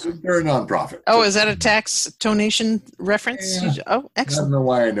 Who knows? They're a non-profit. Oh, is that a tax donation reference? Yeah. Oh, excellent. I don't know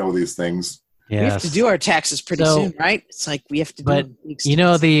why I know these things. Yes. We have to do our taxes pretty soon, right? It's like we have to do. But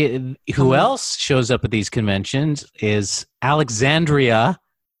who else shows up at these conventions is Alexandria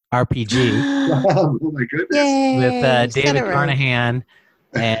RPG. Oh my goodness! With David Carnahan,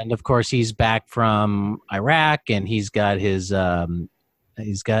 and of course he's back from Iraq, and he's got his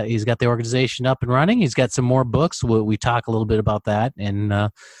he's got the organization up and running. He's got some more books. We talk a little bit about that, and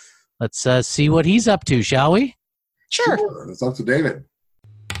let's see what he's up to, shall we? Sure. Let's talk to David.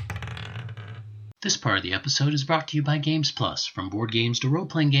 This part of the episode is brought to you by Games Plus. From board games to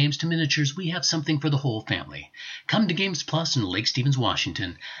role-playing games to miniatures, we have something for the whole family. Come to Games Plus in Lake Stevens,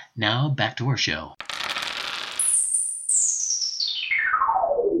 Washington. Now, back to our show.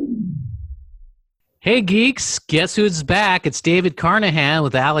 Hey, geeks. Guess who's back? It's David Carnahan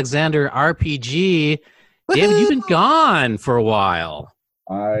with Alexander RPG. Woo-hoo! David, you've been gone for a while.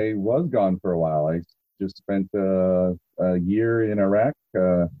 I was gone for a while. I just spent a year in Iraq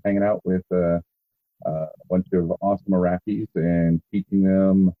hanging out with a bunch of awesome Iraqis and teaching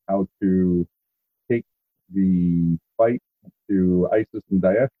them how to take the fight to ISIS and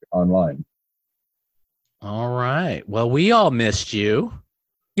Daesh online. All right. Well, we all missed you.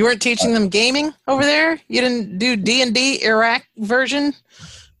 You weren't teaching them gaming over there? You didn't do D&D Iraq version?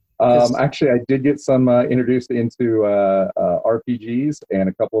 Actually, I did get some introduced into RPGs, and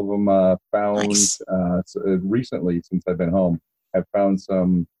a couple of them found recently, since I've been home, have found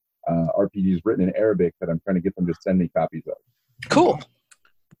some RPGs written in Arabic that I'm trying to get them to send me copies of. Cool.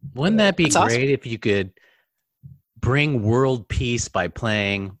 Wouldn't that be That's great awesome. if you could bring world peace by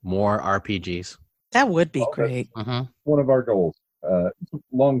playing more RPGs? That would be great. One of our goals,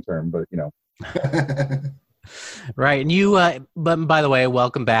 long term, but Right. And you, but by the way,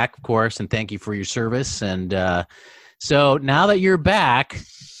 welcome back, of course, and thank you for your service. And so now that you're back,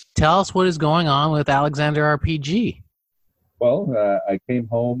 tell us what is going on with Alexander RPG. Well, I came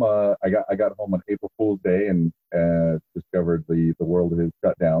home. I got home on April Fool's Day and discovered the world has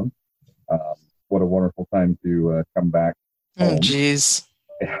shut down. What a wonderful time to come back home. Oh, jeez.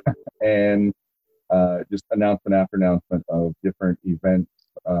 And just announcement after announcement of different events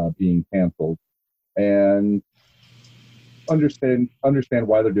being canceled. And understand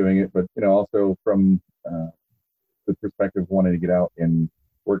why they're doing it, but also from the perspective of wanting to get out and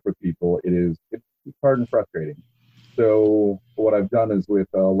work with people, it's hard and frustrating. So what I've done is with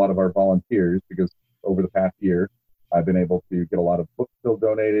a lot of our volunteers, because over the past year I've been able to get a lot of books still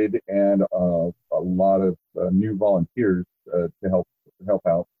donated and a lot of new volunteers to help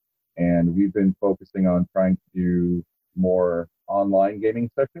out, and we've been focusing on trying to do more online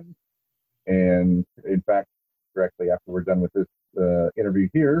gaming sessions. And in fact, directly after we're done with this interview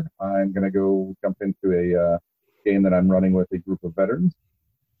here, I'm going to go jump into a game that I'm running with a group of veterans,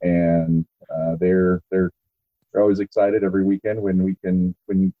 and they're always excited every weekend when you can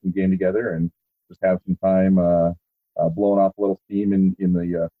game together and just have some time blowing off a little steam in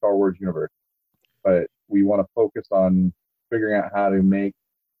the Star Wars universe. But we want to focus on figuring out how to make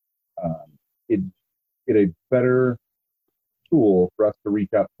it a better tool for us to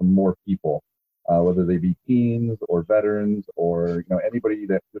reach out to more people, whether they be teens or veterans or anybody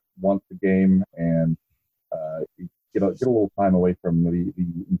that just wants the game and get a little time away from the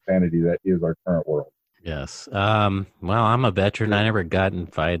insanity that is our current world. Yes. Well, I'm a veteran. I never got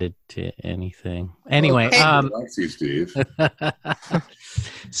invited to anything. Anyway, Steve.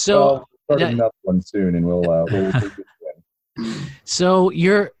 So starting another one soon, and we'll So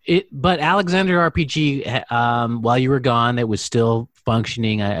but Alexander RPG, while you were gone, it was still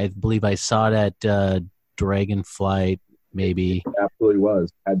functioning. I believe I saw it at Dragonflight, maybe. It absolutely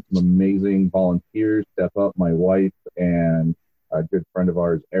was. Had some amazing volunteers step up. My wife and a good friend of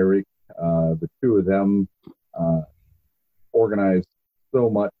ours, Eric. The two of them organized so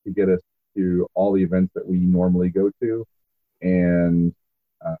much to get us to all the events that we normally go to, and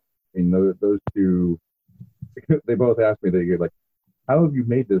those two. They both asked me, they're like, how have you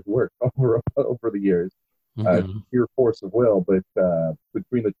made this work over the years? Pure force of will, but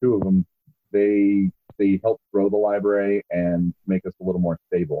between the two of them, they helped grow the library and make us a little more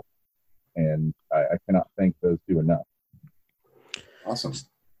stable. And I cannot thank those two enough. Awesome.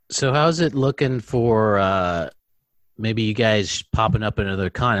 So how's it looking for maybe you guys popping up another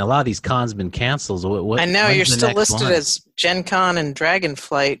con? A lot of these cons have been canceled. I know you're still listed as Gen Con and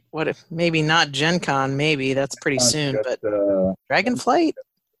Dragonflight. What if maybe not Gen Con? Maybe that's pretty soon, but Dragonflight,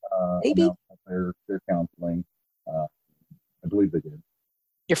 maybe they're counseling. I believe they did.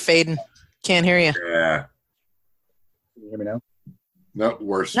 You're fading. Can't hear you. Yeah. Can you hear me now? No,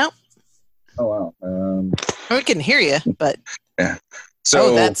 worse. Nope. Oh wow. We can hear you, but yeah.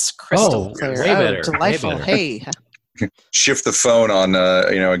 So that's crystal clear. Way better. Delightful. Hey. Shift the phone on,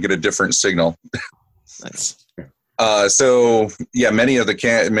 and get a different signal. Nice. So yeah, many of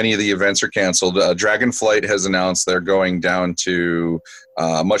the events are canceled. Dragonflight has announced they're going down to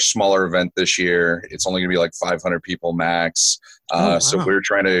a much smaller event this year. It's only going to be like 500 people max. Wow. So we're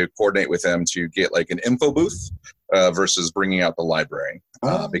trying to coordinate with them to get like an info booth versus bringing out the library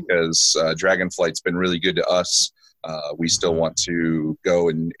because Dragonflight's been really good to us. We still want to go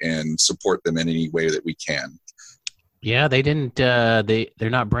and support them in any way that we can. Yeah, they didn't. They're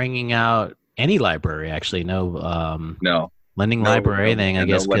not bringing out any library. Actually, no lending library thing. I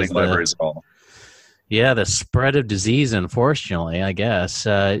guess lending libraries at all. Yeah, the spread of disease, unfortunately. I guess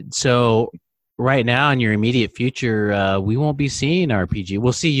so. Right now, in your immediate future, we won't be seeing RPG.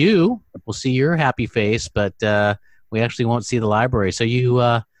 We'll see you. We'll see your happy face, but we actually won't see the library. So you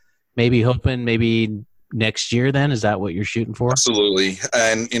maybe hoping next year. Then is that what you're shooting for? Absolutely,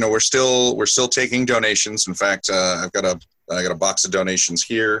 and we're still taking donations. In fact, I got a box of donations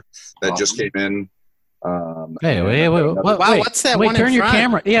here that just came in. Hey, wait, what's that? Wait, turn your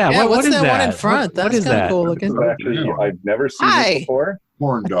camera. Yeah, what's is that one in front? What That's is that? cool looking. Actually, I've never seen this before.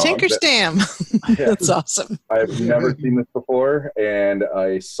 Corn dog. Tinkerstam. That's awesome. I've never seen this before, and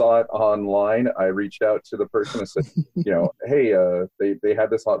I saw it online. I reached out to the person and said, hey, they had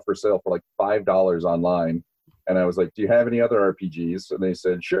this out for sale for like $5 online. And I was like, do you have any other RPGs? And they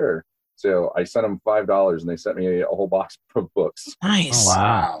said, sure. So I sent them $5 and they sent me a whole box of books. Nice. Oh,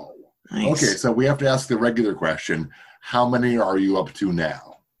 wow. Nice. Okay, so we have to ask the regular question. How many are you up to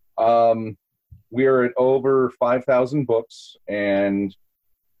now? We are at over 5,000 books and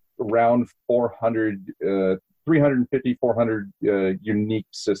around 350, 400 unique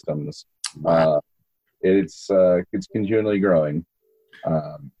systems. Wow. It's continually growing.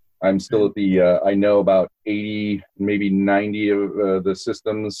 I'm still at the, I know about 80, maybe 90 of the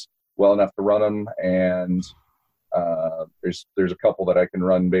systems well enough to run them. And there's a couple that I can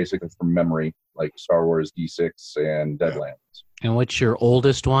run basically from memory, like Star Wars D6 and Deadlands. And what's your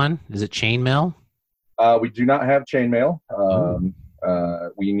oldest one? Is it Chainmail? We do not have Chainmail.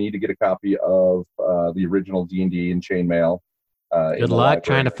 We need to get a copy of the original D&D and Chainmail. Good luck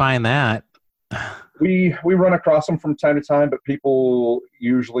trying to find that. We run across them from time to time, but people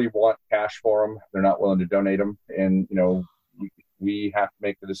usually want cash for them. They're not willing to donate them, and we have to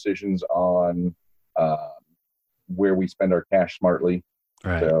make the decisions on where we spend our cash smartly.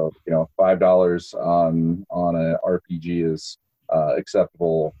 Right. So $5 on an RPG is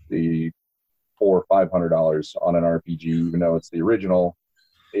acceptable. The $400 or $500 on an RPG, even though it's the original,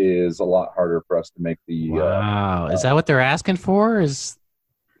 is a lot harder for us to make the. Wow, is that what they're asking for? Is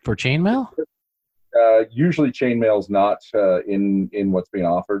for Chainmail? Usually chainmail's not in what's being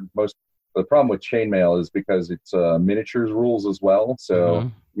offered. The problem with chainmail is because it's miniatures rules as well.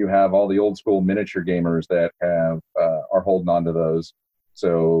 So you have all the old school miniature gamers that are holding on to those.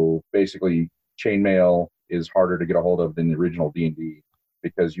 So basically, chainmail is harder to get a hold of than the original D&D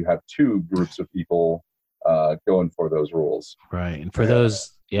because you have two groups of people going for those rules. Right, and for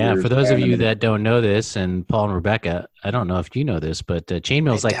those of you that don't know this, and Paul and Rebecca, I don't know if you know this, but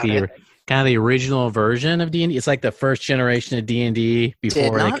chainmail is like kind of the original version of D&D. It's like the first generation of D&D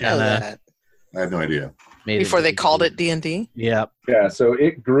before they kind of. I had no idea. Before they called it D&D? Yeah. Yeah, so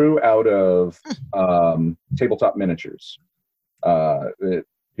it grew out of tabletop miniatures.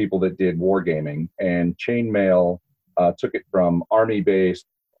 People that did wargaming, and chainmail took it from army-based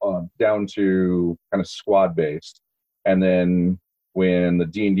down to kind of squad-based. And then when the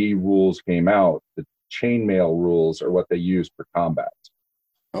D&D rules came out, the chainmail rules are what they used for combat.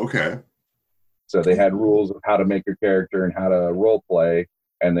 Okay. So they had rules of how to make your character and how to role play,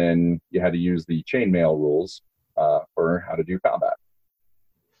 and then you had to use the chainmail rules for how to do combat.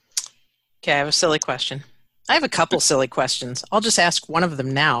 Okay, I have a silly question. I have a couple silly questions. I'll just ask one of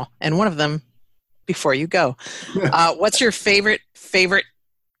them now, and one of them before you go. What's your favorite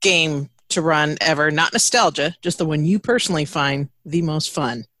game to run ever? Not nostalgia, just the one you personally find the most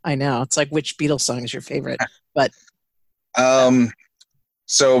fun. I know it's like which Beatles song is your favorite, but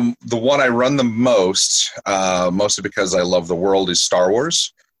so the one I run the most, mostly because I love the world, is Star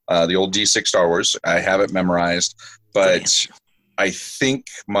Wars, the old D6 Star Wars. I have it memorized, but I think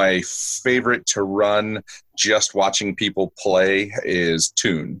my favorite to run just watching people play is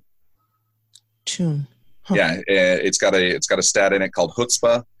Toon. Toon. Huh. Yeah, it's got a stat in it called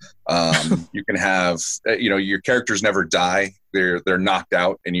Chutzpah. You can have, your characters never die. They're knocked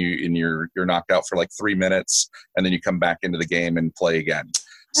out, and you're knocked out for like 3 minutes, and then you come back into the game and play again.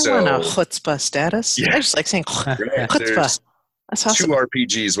 I want a Chutzpah status. Yeah. I just like saying Chutzpah. That's awesome. 2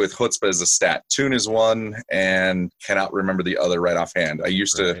 RPGs with Chutzpah as a stat. Toon is one, and cannot remember the other right offhand. I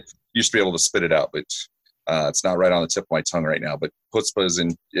used to be able to spit it out, but it's not right on the tip of my tongue right now. But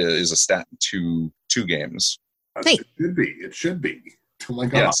Chutzpah is a stat in two games. It should be. Oh my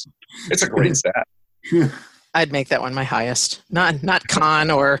God. Yes. It's a great stat. I'd make that one my highest. Not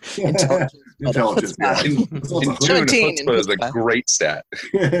con or intelligence. Intelligence. In Toon, Chutzpah is a great stat.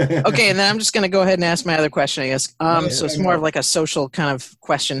 Okay, and then I'm just going to go ahead and ask my other question, I guess. So it's more of like a social kind of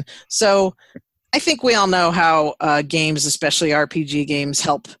question. So I think we all know how games, especially RPG games,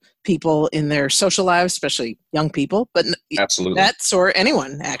 help people in their social lives, especially young people, but absolutely vets or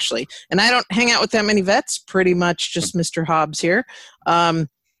anyone actually. And I don't hang out with that many vets, pretty much just Mr. Hobbs here.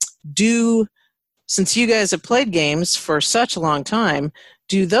 Since you guys have played games for such a long time,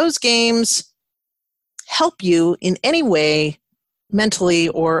 do those games help you in any way, mentally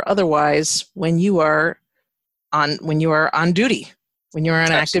or otherwise, when you are on duty, when you're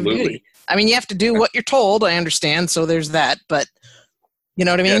on active duty? I mean, you have to do what you're told, I understand, so there's that, but you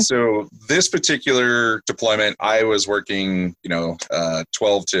know what I mean? Yeah, so this particular deployment, I was working, 12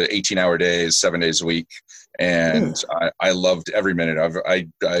 to 18-hour days, 7 days a week, and I loved every minute. I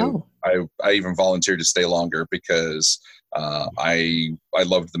even volunteered to stay longer because I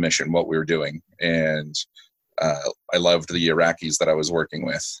loved the mission, what we were doing, and I loved the Iraqis that I was working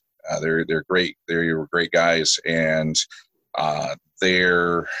with. They're great. They were great guys, and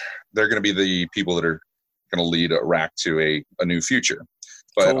they're going to be the people that are going to lead Iraq to a new future.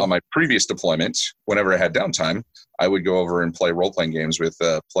 But on my previous deployment, whenever I had downtime, I would go over and play role-playing games with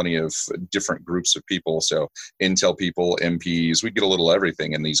plenty of different groups of people. So Intel people, MPs, we'd get a little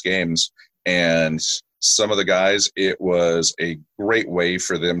everything in these games. And some of the guys, it was a great way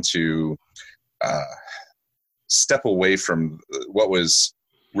for them to step away from what was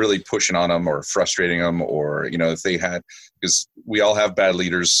really pushing on them or frustrating them, or, if they had, because we all have bad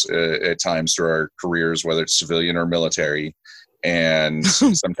leaders at times through our careers, whether it's civilian or military. And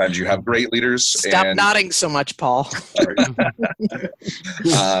sometimes you have great leaders. Stop nodding so much, Paul.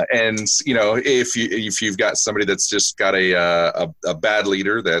 And if you've got somebody that's just got a bad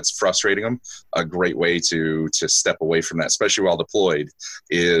leader that's frustrating them, a great way to step away from that, especially while deployed,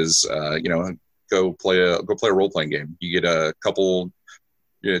 is go play a role playing game. You get a couple,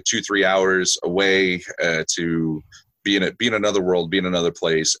 2-3 hours away to be in another world, be in another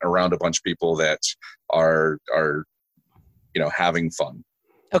place, around a bunch of people that are having fun.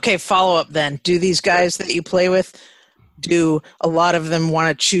 Okay, follow up then. Do these guys that you play with, do a lot of them want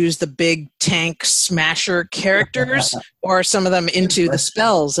to choose the big tank smasher characters, or are some of them into the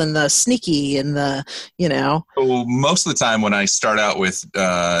spells and the sneaky and the, So most of the time when I start out with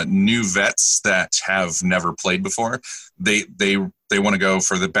new vets that have never played before, they They want to go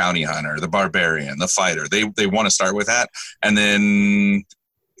for the bounty hunter, the barbarian, the fighter. They want to start with that. And then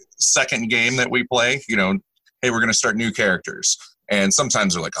second game that we play, you know, hey, we're going to start new characters. And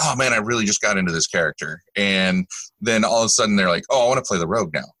sometimes they're like, oh man, I really just got into this character. And then all of a sudden they're like, oh, I want to play the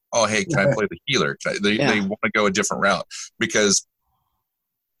rogue now. Oh, hey, can I play the healer? They want to go a different route, because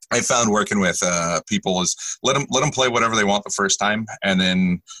I found working with people is let them play whatever they want the first time, and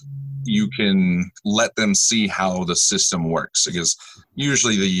then you can let them see how the system works. Because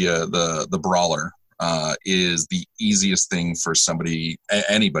usually the brawler is the easiest thing for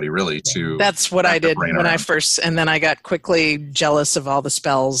anybody really to. That's what I did when I first, and then I got quickly jealous of all the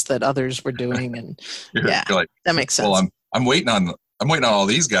spells that others were doing, and you're like, that makes sense. Well, I'm waiting on all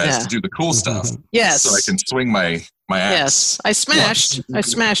these guys to do the cool stuff. Yes. So I can swing my axe. Yes. I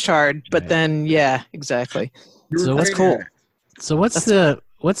smashed hard, but then exactly. So that's cool. So what's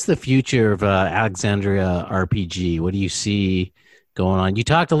the future of Alexandria RPG? What do you see going on? You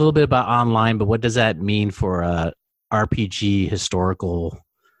talked a little bit about online, but what does that mean for RPG historical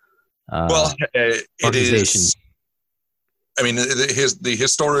it organization? I mean, the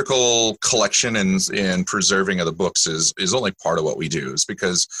historical collection and preserving of the books is only part of what we do. Is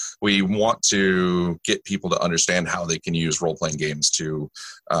because we want to get people to understand how they can use role-playing games to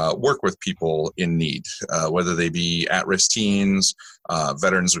work with people in need, whether they be at-risk teens,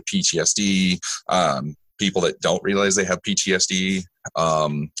 veterans with PTSD, people that don't realize they have PTSD.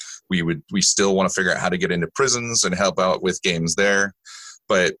 We still want to figure out how to get into prisons and help out with games there,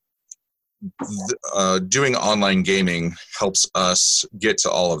 but doing online gaming helps us get to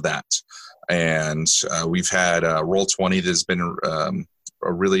all of that. And we've had Roll20 that's been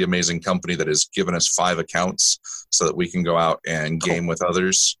a really amazing company that has given us 5 accounts so that we can go out and game with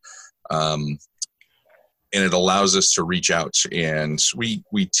others. And it allows us to reach out. And we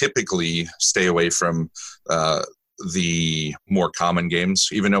typically stay away from the more common games,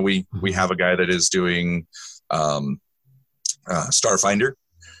 even though we have a guy that is doing Starfinder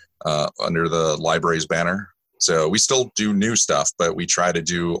under the library's banner. So we still do new stuff, but we try to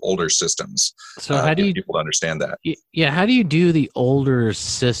do older systems. So how do you people to understand that? Yeah, how do you do the older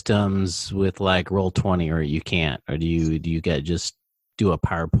systems with like Roll20, or you can't, or do you get just do a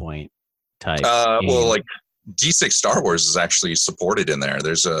PowerPoint type? Well, like D6 Star Wars is actually supported in there.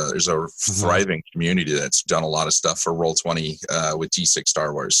 There's a thriving community that's done a lot of stuff for Roll20 with D6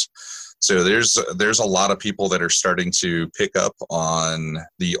 Star Wars. So there's a lot of people that are starting to pick up on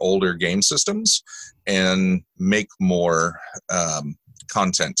the older game systems and make more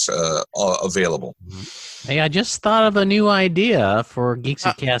content available. Hey, I just thought of a new idea for Geeks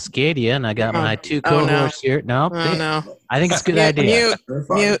of Cascadia, and I got my 2 cohorts here. No, I think it's a good idea.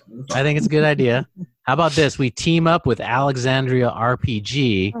 Mute. I think it's a good idea. How about this? We team up with Alexandria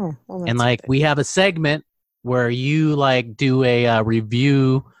RPG, and like we have a segment where you like do a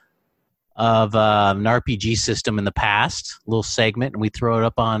review of an RPG system in the past, a little segment, and we throw it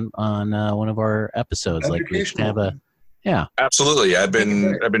up on one of our episodes. Like we should have Absolutely. I've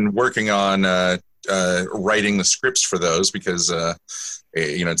been working on writing the scripts for those because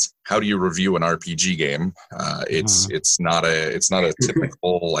it's how do you review an RPG game? It's not a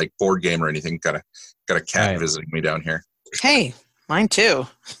typical like board game or anything. Got a cat visiting me down here. Hey, mine too.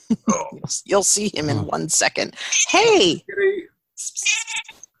 Oh. You'll see him in 1 second. Hey.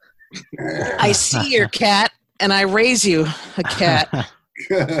 I see your cat, and I raise you a cat.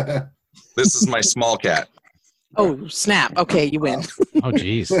 This is my small cat. Oh, snap. Okay, you win. Oh,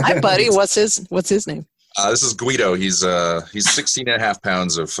 geez. Hi, buddy. What's his name? This is Guido. He's 16 and a half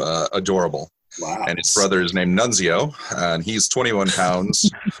pounds of adorable. Wow. And his brother is named Nunzio, and he's 21 pounds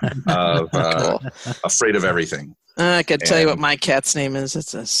of afraid of everything. I could tell you what my cat's name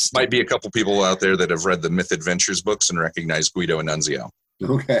is. Might be a couple people out there that have read the Myth Adventures books and recognize Guido and Nunzio.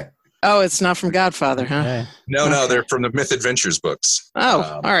 Okay. Oh, it's not from Godfather, huh? Okay. No, they're from the Myth Adventures books.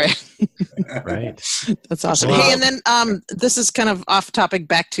 Oh, all right. Right. That's awesome. Well, hey, and then this is kind of off topic,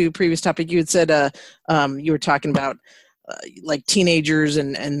 back to previous topic. You had said you were talking about like teenagers,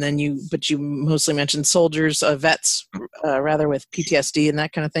 and then you mostly mentioned soldiers, vets, rather, with PTSD and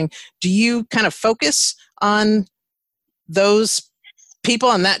that kind of thing. Do you kind of focus on those people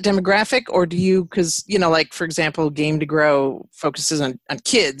on that demographic, or do you, because like for example Game to Grow focuses on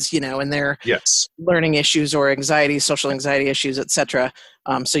kids, and their learning issues or social anxiety issues, etc.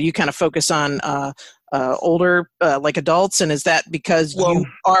 So you kind of focus on older like adults, and is that because you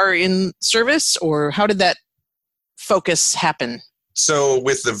are in service, or how did that focus happen? So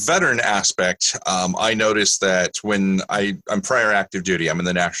with the veteran aspect, I noticed that when I'm prior active duty, I'm in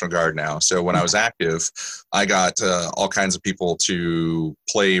the National Guard now. So when I was active, I got all kinds of people to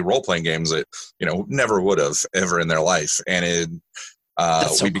play role-playing games that, never would have ever in their life. And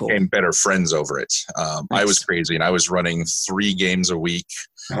we became better friends over it. I was crazy, and I was running 3 games a week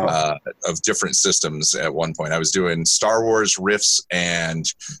of different systems at one point. I was doing Star Wars, Rifts, and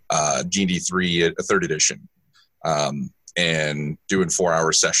D&D 3, a 3rd edition. And doing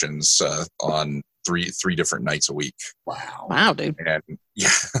 4-hour sessions on three different nights a week. Wow, dude. And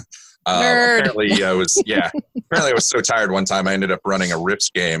apparently I was so tired one time I ended up running a Rips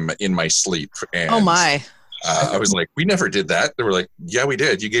game in my sleep. And, oh my. I was like, we never did that. They were like, yeah, we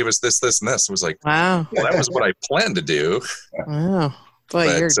did. You gave us this, this, and this. I was like, wow. Well, that was what I planned to do. Wow.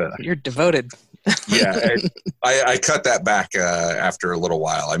 Boy, you're devoted. Yeah, I cut that back after a little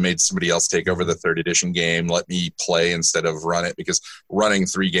while. I made somebody else take over the 3rd edition game, let me play instead of run it, because running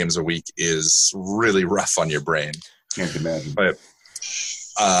 3 games a week is really rough on your brain. Can't imagine. But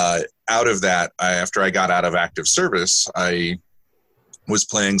out of that, after I got out of active service, I was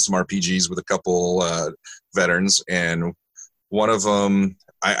playing some RPGs with a couple veterans, and one of them,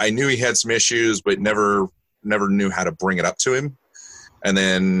 I knew he had some issues, but never knew how to bring it up to him. And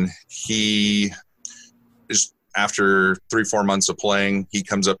then he, just after 3-4 months of playing, he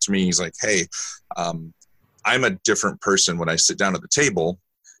comes up to me. He's like, hey, I'm a different person when I sit down at the table.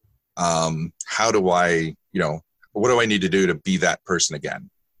 How do I, what do I need to do to be that person again?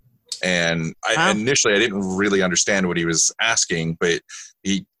 And initially I didn't really understand what he was asking, but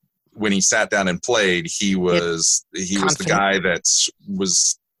when he sat down and played, he was the guy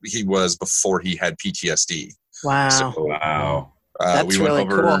he was before he had PTSD. Wow. So, wow. That's really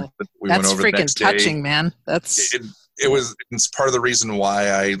cool. That's freaking touching, man. It's part of the reason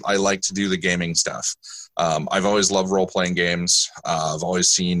why I like to do the gaming stuff. I've always loved role-playing games. I've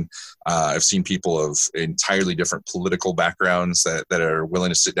seen people of entirely different political backgrounds that are willing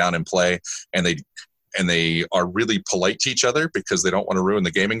to sit down and play, and they are really polite to each other because they don't want to ruin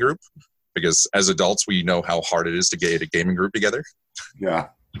the gaming group. Because as adults, we know how hard it is to get a gaming group together. Yeah.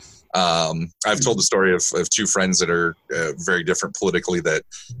 I've told the story of 2 friends that are very different politically that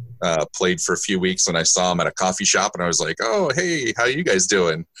played for a few weeks, and I saw them at a coffee shop, and I was like, oh, hey, how you guys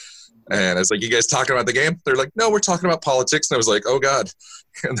doing? And I was like, you guys talking about the game? They're like, no, we're talking about politics. And I was like, oh, God.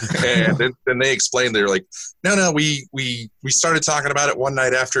 And then they explained, they're like, no, we started talking about it one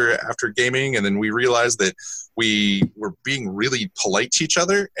night after gaming, and then we realized that we were being really polite to each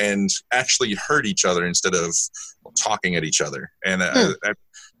other and actually heard each other instead of talking at each other. And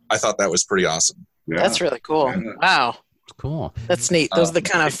I thought that was pretty awesome. Yeah. That's really cool. Yeah. Wow. Cool. That's neat. Those are the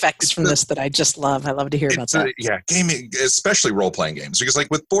kind of effects from this that I just love. I love to hear about that. Yeah, gaming, especially role-playing games, because like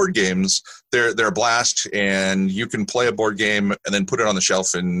with board games, they're a blast, and you can play a board game and then put it on the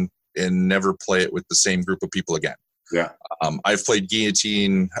shelf and never play it with the same group of people again. Yeah. I've played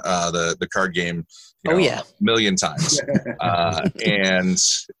Guillotine, the card game, a million times, and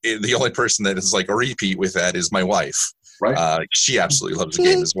the only person that is like a repeat with that is my wife. Right. She absolutely loves the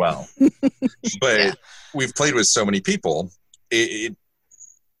game as well. But we've played with so many people.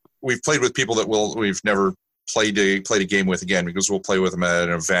 We've played with people that we've never played a game with again, because we'll play with them at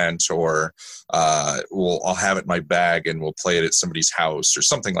an event, or I'll have it in my bag and we'll play it at somebody's house or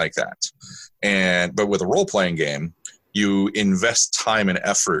something like that. But with a role-playing game, you invest time and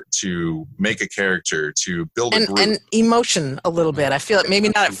effort to make a character, to build a group. And emotion a little bit. I feel it, maybe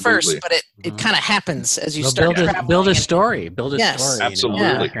not at first, but it kind of happens as you start build a story. Build a story.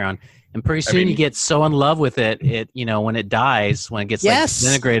 Absolutely. And pretty soon you get so in love with it, when it dies, when it gets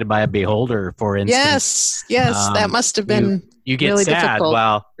disintegrated by a beholder, for instance. Yes, that must have been you get really sad.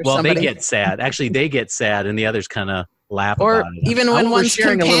 Well, somebody. they get sad. Actually, they get sad, and the others kind of laugh or about it. Even when one's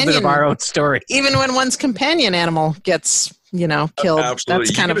sharing companion, a little bit of our own story. Even when one's companion animal gets killed. Absolutely. That's kind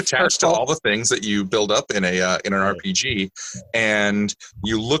you get of attached hurtful. to all the things that you build up in an RPG, and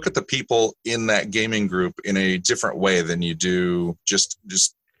you look at the people in that gaming group in a different way than you do just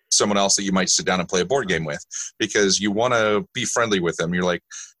someone else that you might sit down and play a board game with, because you want to be friendly with them. You're like,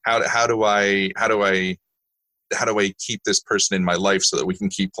 how do I keep this person in my life so that we can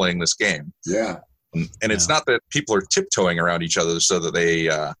keep playing this game? Yeah. And it's not that people are tiptoeing around each other so that they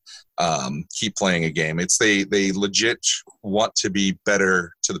keep playing a game. It's they legit want to be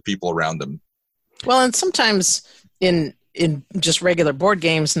better to the people around them. Well, and sometimes in just regular board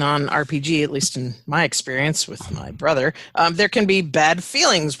games, non-RPG, at least in my experience with my brother, there can be bad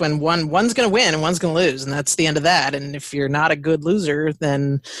feelings when one's going to win and one's going to lose, and that's the end of that. And if you're not a good loser,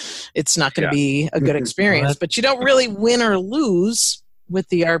 then it's not going to be a good experience. But you don't really win or lose with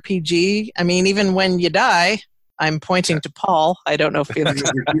the RPG. I mean, even when you die, I'm pointing to Paul. I don't know if you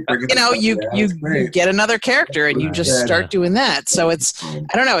get another character and you just start doing that. So it's,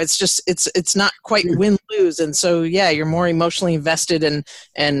 I don't know. It's just, it's not quite win-lose. And so, yeah, you're more emotionally invested and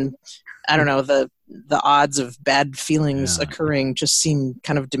I don't know, the odds of bad feelings occurring just seem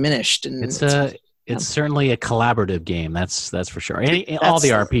kind of diminished. And it's certainly a collaborative game. That's for sure. All the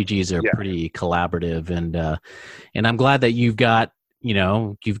RPGs are pretty collaborative, and I'm glad that you've got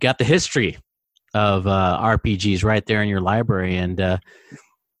the history of RPGs right there in your library. And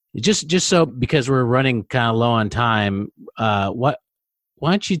just so, because we're running kind of low on time, why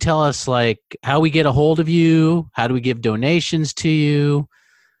don't you tell us like how we get a hold of you? How do we give donations to you?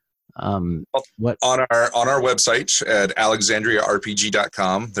 What on our website at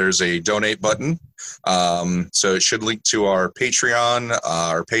alexandriarpg.com, there's a donate button. So it should link to our Patreon,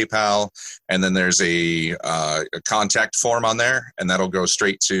 our PayPal, and then there's a contact form on there, and that'll go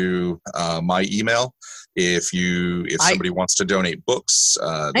straight to my email. If somebody wants to donate books,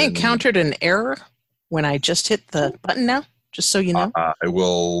 I encountered an error when I just hit the button now. Just so you know, I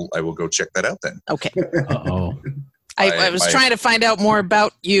will go check that out then. Okay. Uh-oh. I was trying to find out more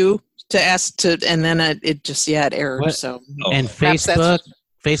about you to ask to, and then it errored. What? So and Facebook,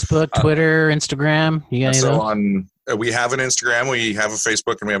 Twitter, Instagram. You got so we have an Instagram, we have a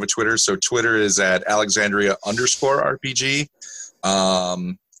Facebook, and we have a Twitter. So Twitter is at Alexandria_RPG.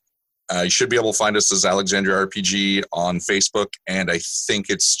 You should be able to find us as Alexandria RPG on Facebook, and I think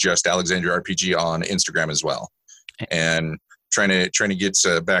it's just Alexandria RPG on Instagram as well. And trying to get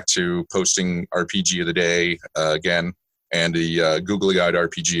back to posting RPG of the day again, and the googly eyed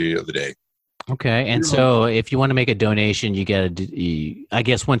RPG of the day. Okay, and so if you want to make a donation, you got to. I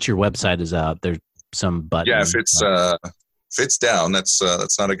guess once your website is out, there's some button. Yeah, if it's down, that's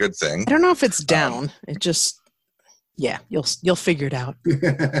not a good thing. I don't know if it's down. It just. Yeah, you'll figure it out. And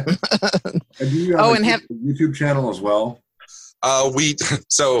do you have a YouTube channel as well? We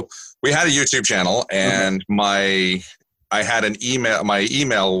had a YouTube channel, and I had an email. My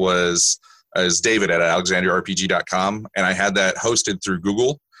email was David at alexandriarpg.com, and I had that hosted through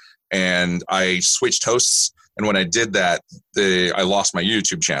Google, and I switched hosts. And when I did that, I lost my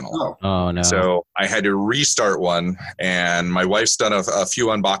YouTube channel. Oh no! So I had to restart one, and my wife's done a few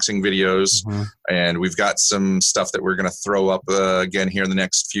unboxing videos, and we've got some stuff that we're going to throw up again here in the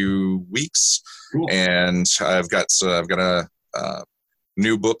next few weeks. Cool. And I've got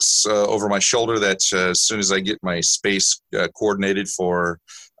new books over my shoulder that as soon as I get my space coordinated for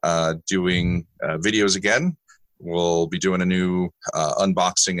doing videos again, we'll be doing a new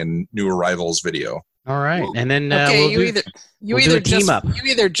unboxing and new arrivals video. All right, and then you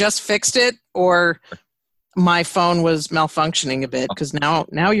either just fixed it or my phone was malfunctioning a bit, because now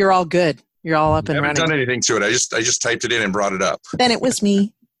you're all good. You're all up and running. I haven't done anything to it. I just typed it in and brought it up. Then it was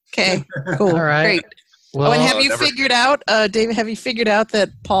me. Okay, cool, all right. Great. Well, and have you figured out, David? Have you figured out that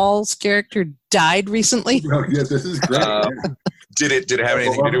Paul's character died recently? Oh, yeah, this is great. Did it have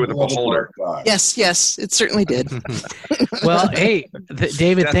anything to do with the beholder? Yes, it certainly did. Well, hey,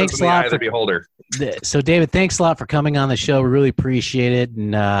 David, thanks a lot for the beholder. So, David, thanks a lot for coming on the show. We really appreciate it,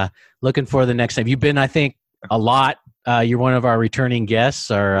 and looking forward to the next time. You've been, I think, a lot. You're one of our returning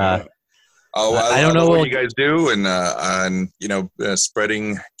guests. I don't know what you guys do, and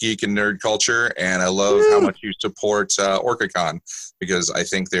spreading geek and nerd culture, and I love how much you support OrcaCon, because I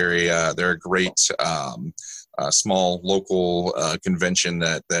think they're a great small local convention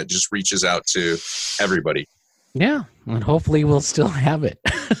that just reaches out to everybody. Yeah, and hopefully we'll still have it.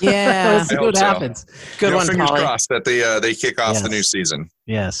 Yeah, let's see what happens. Good one, fingers Polly. crossed that they kick off the new season.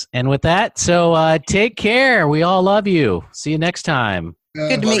 Yes, and with that, so take care. We all love you. See you next time.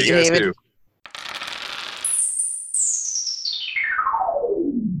 Good to meet you, David. Too.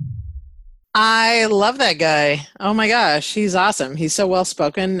 I love that guy. Oh my gosh, he's awesome. He's so well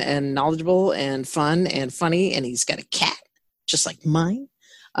spoken and knowledgeable and fun and funny, and he's got a cat just like mine.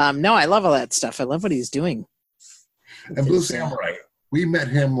 No, I love all that stuff. I love what he's doing. And Blue Samurai, we met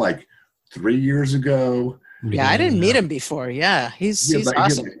him like 3 years ago. Yeah, I didn't meet him before. Yeah, he's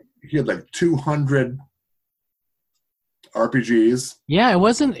awesome. He had like 200 RPGs. Yeah, it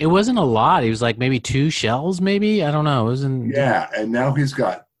wasn't a lot. He was like maybe 2 shells, maybe. I don't know. It wasn't. Yeah, and now he's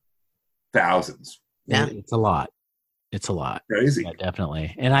got thousands. Yeah, it's a lot. It's a lot. Crazy. Yeah,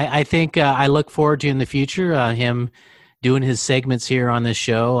 definitely. And I think I look forward to in the future him doing his segments here on this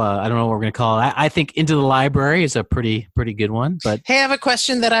show. I don't know what we're going to call it. I think Into the Library is a pretty good one. But hey, I have a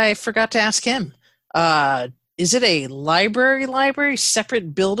question that I forgot to ask him. Is it a library,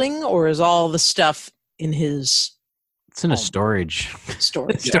 separate building, or is all the stuff in his... It's in a storage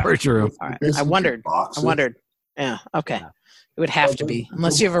room. All right. I wondered. Yeah, okay. It would have to be,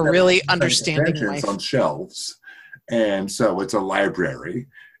 unless you have a really understanding wife. On shelves. And so it's a library.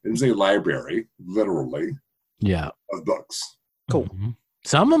 It's a library, literally, of books. Cool. Mm-hmm.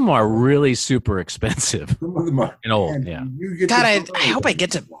 Some of them are really super expensive. Some of them are. And old, and yeah. you get God, to I hope I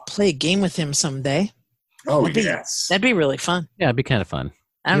get to play a game with him someday. Oh, That'd be- yes. That'd be really fun. Yeah, it'd be kind of fun.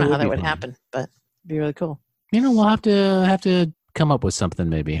 I don't It know would how that be would fun. happen, but it'd be really cool. You know, we'll have to come up with something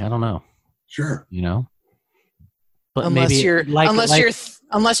maybe. I don't know. Sure. You know? But Unless maybe you're like,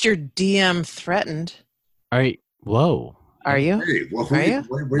 unless you're DM threatened. Are you, whoa. Are you? Hey, well, who Are are you?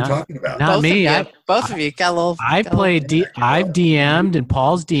 what are we talking about? Not both me. Of you, both of you got a little. I've got a little- played. I've DM'd and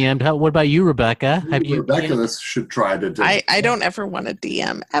Paul's DM'd. What about you, Rebecca? Have you? Rebecca, this should try to do. I don't ever want to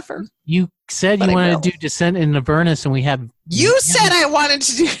DM ever. You said But you I wanted will. to do Descent into Avernus, and we have. You said I wanted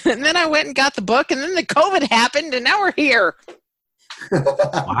to do it, and then I went and got the book, and then the COVID happened, and now we're here.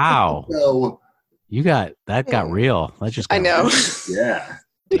 Wow, So, you got that got real. That just. I got know.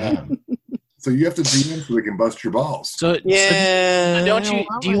 yeah. So you have to DM so we can bust your balls. So Yeah. So don't you?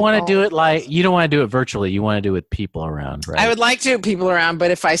 Do you want to do it like you don't want to do it virtually? You want to do it with people around, right? I would like to have people around,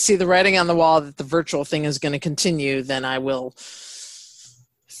 but if I see the writing on the wall that the virtual thing is going to continue, then I will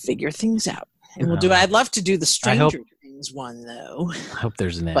figure things out. And we'll do. I'd love to do the Stranger Things one, though. I hope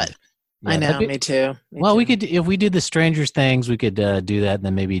there's an end. But I know, me too. Well, we could if we did the Stranger Things, we could do that, and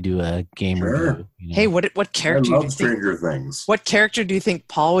then maybe do a game Sure. review. You know? Hey, what I character? Do love you think, Stranger Things. what character do you think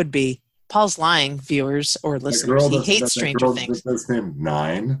Paul would be? Paul's lying, viewers or listeners. He hates Stranger Things. That's name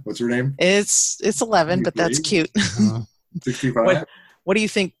 9. What's her name? It's 11, but that's cute. 65. What do you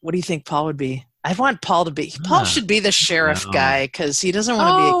think? What do you think Paul would be? I want Paul to be. Paul should be the sheriff guy because he doesn't want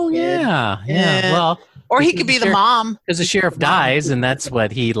to be a kid. Yeah. Well, Or he could be the mom. because the sheriff dies, and that's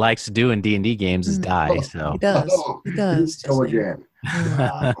what he likes to do in D&D games is die. So He does. Oh, He does. Go again.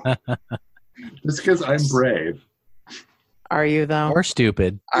 Just because I'm brave. Are you though? or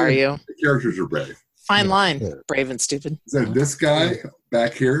stupid. Are you? The characters are brave. Fine line. Brave and stupid. So this guy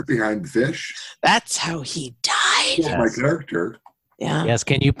back here behind the fish That's how he died. is my character. Yeah. Yes.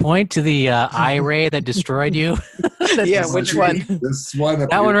 Can you point to the eye ray that destroyed you? Yeah. Which one? This one.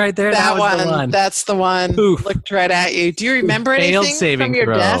 That one right there. That was one, the one. That's the one. Oof. Looked right at you. Do you remember Failed anything saving from your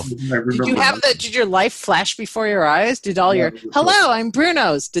throw. death? I remember Did you have that? Did your life flash before your eyes? Did all your hello? I'm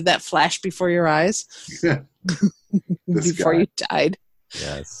Bruno's. Did that flash before your eyes This before guy. you died?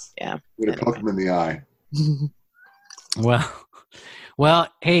 Yes. Yeah. Would have poked him in the eye. Well.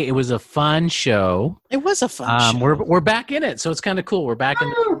 Hey, it was a fun show. It was a fun show. We're back in it, so it's kind of cool. We're back in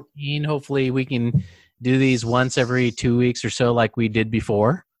the routine. Hopefully, we can do these once every 2 weeks or so, like we did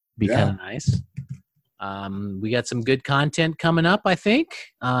before. Be Yeah. kind of nice. We got some good content coming up, I think.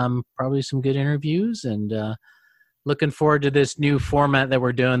 Probably some good interviews, and looking forward to this new format that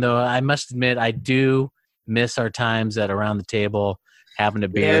we're doing. Though I must admit, I do miss our times at around the table having a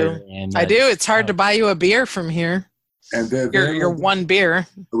beer. And I do. It's hard to buy you a beer from here. And then Your one beer.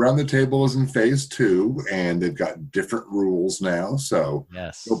 around the table is in phase 2, and they've got different rules now. So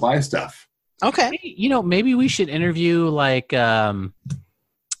Yes. go buy stuff. Okay. Hey, maybe we should interview like Tim.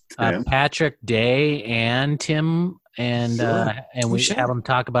 Patrick Day and Tim, and Sure. and we should. have them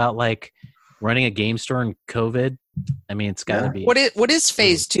talk about like running a game store in COVID. I mean, it's got to be. What is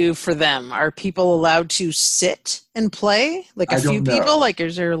phase 2 for them? Are people allowed to sit and play? Like a I few don't know. people? Like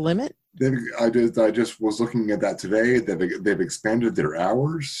is there a limit? I just was looking at that today. They've expanded their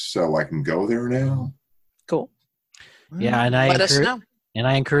hours, so I can go there now. Cool. Yeah, and I Let us encourage- know. And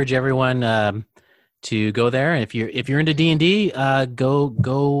I encourage everyone to go there. And if you're into D&D,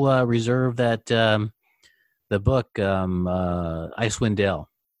 go reserve that the book Icewind Dale.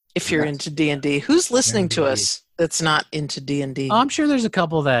 If you're into D&D. Who's listening to us that's not into D&D? I'm sure there's a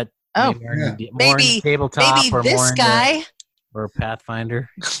couple that Oh, maybe are into more maybe- into tabletop Maybe or this more into- guy. or Pathfinder.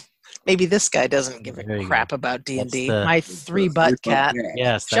 Maybe this guy doesn't give There a you crap about D&D. That's the- My 3-butt cat.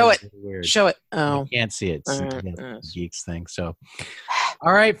 Yes, that Show was it. really weird. Show it. You Oh. can't see it. It's Uh, a geeks thing. So,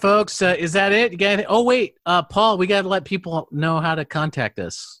 all right, folks, is that it? You got anything? Oh, wait, Paul, we got to let people know how to contact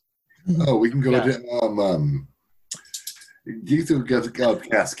us. Oh, we can go Yeah. to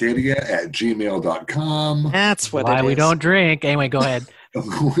Cascadia at gmail.com. That's what Why it is. we don't drink. Anyway, go ahead.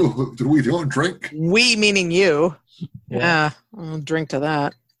 We don't drink. We meaning you. Yeah. Yeah. I'll drink to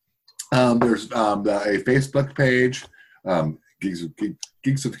that. There's a Facebook page, Geeks of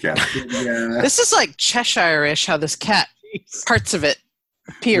Cascadia. This is like Cheshire-ish how this cat, parts of it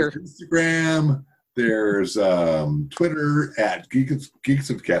appear. There's Instagram. There's Twitter at Geeks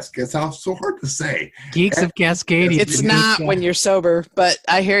of Cascadia. It's so hard to say. Geeks of Cascadia. It's not when you're sober, but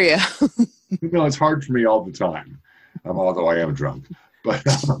I hear you. No, it's hard for me all the time, although I am drunk. But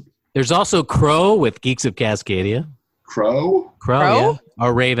There's also Crow with Geeks of Cascadia. Crow? Crow? Crow? Yeah.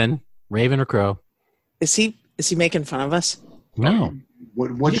 Or Raven. Raven or Crow. Is he Is he making fun of us? No.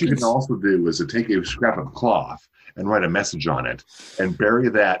 What you can also do is to take a scrap of cloth and write a message on it and bury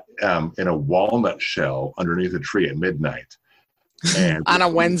that in a walnut shell underneath a tree at midnight. And On a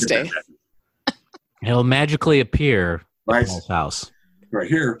Wednesday. He'll magically appear Right. at Paul's house. right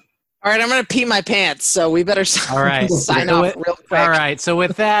here. All right, I'm going to pee my pants, so we better All right. sign So off real quick. All right. So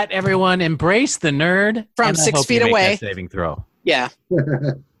with that, everyone, embrace the nerd From and I 6 hope you feet make away. that saving throw. Yeah.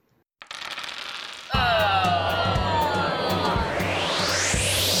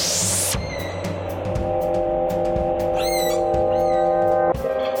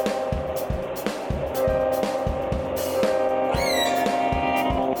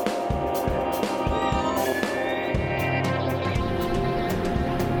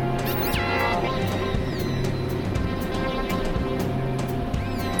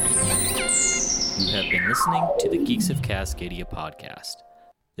 You have been listening to the Geeks of Cascadia podcast.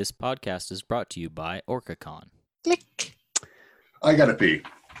 This podcast is brought to you by OrcaCon. Click. I gotta pee.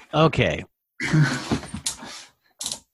 Okay.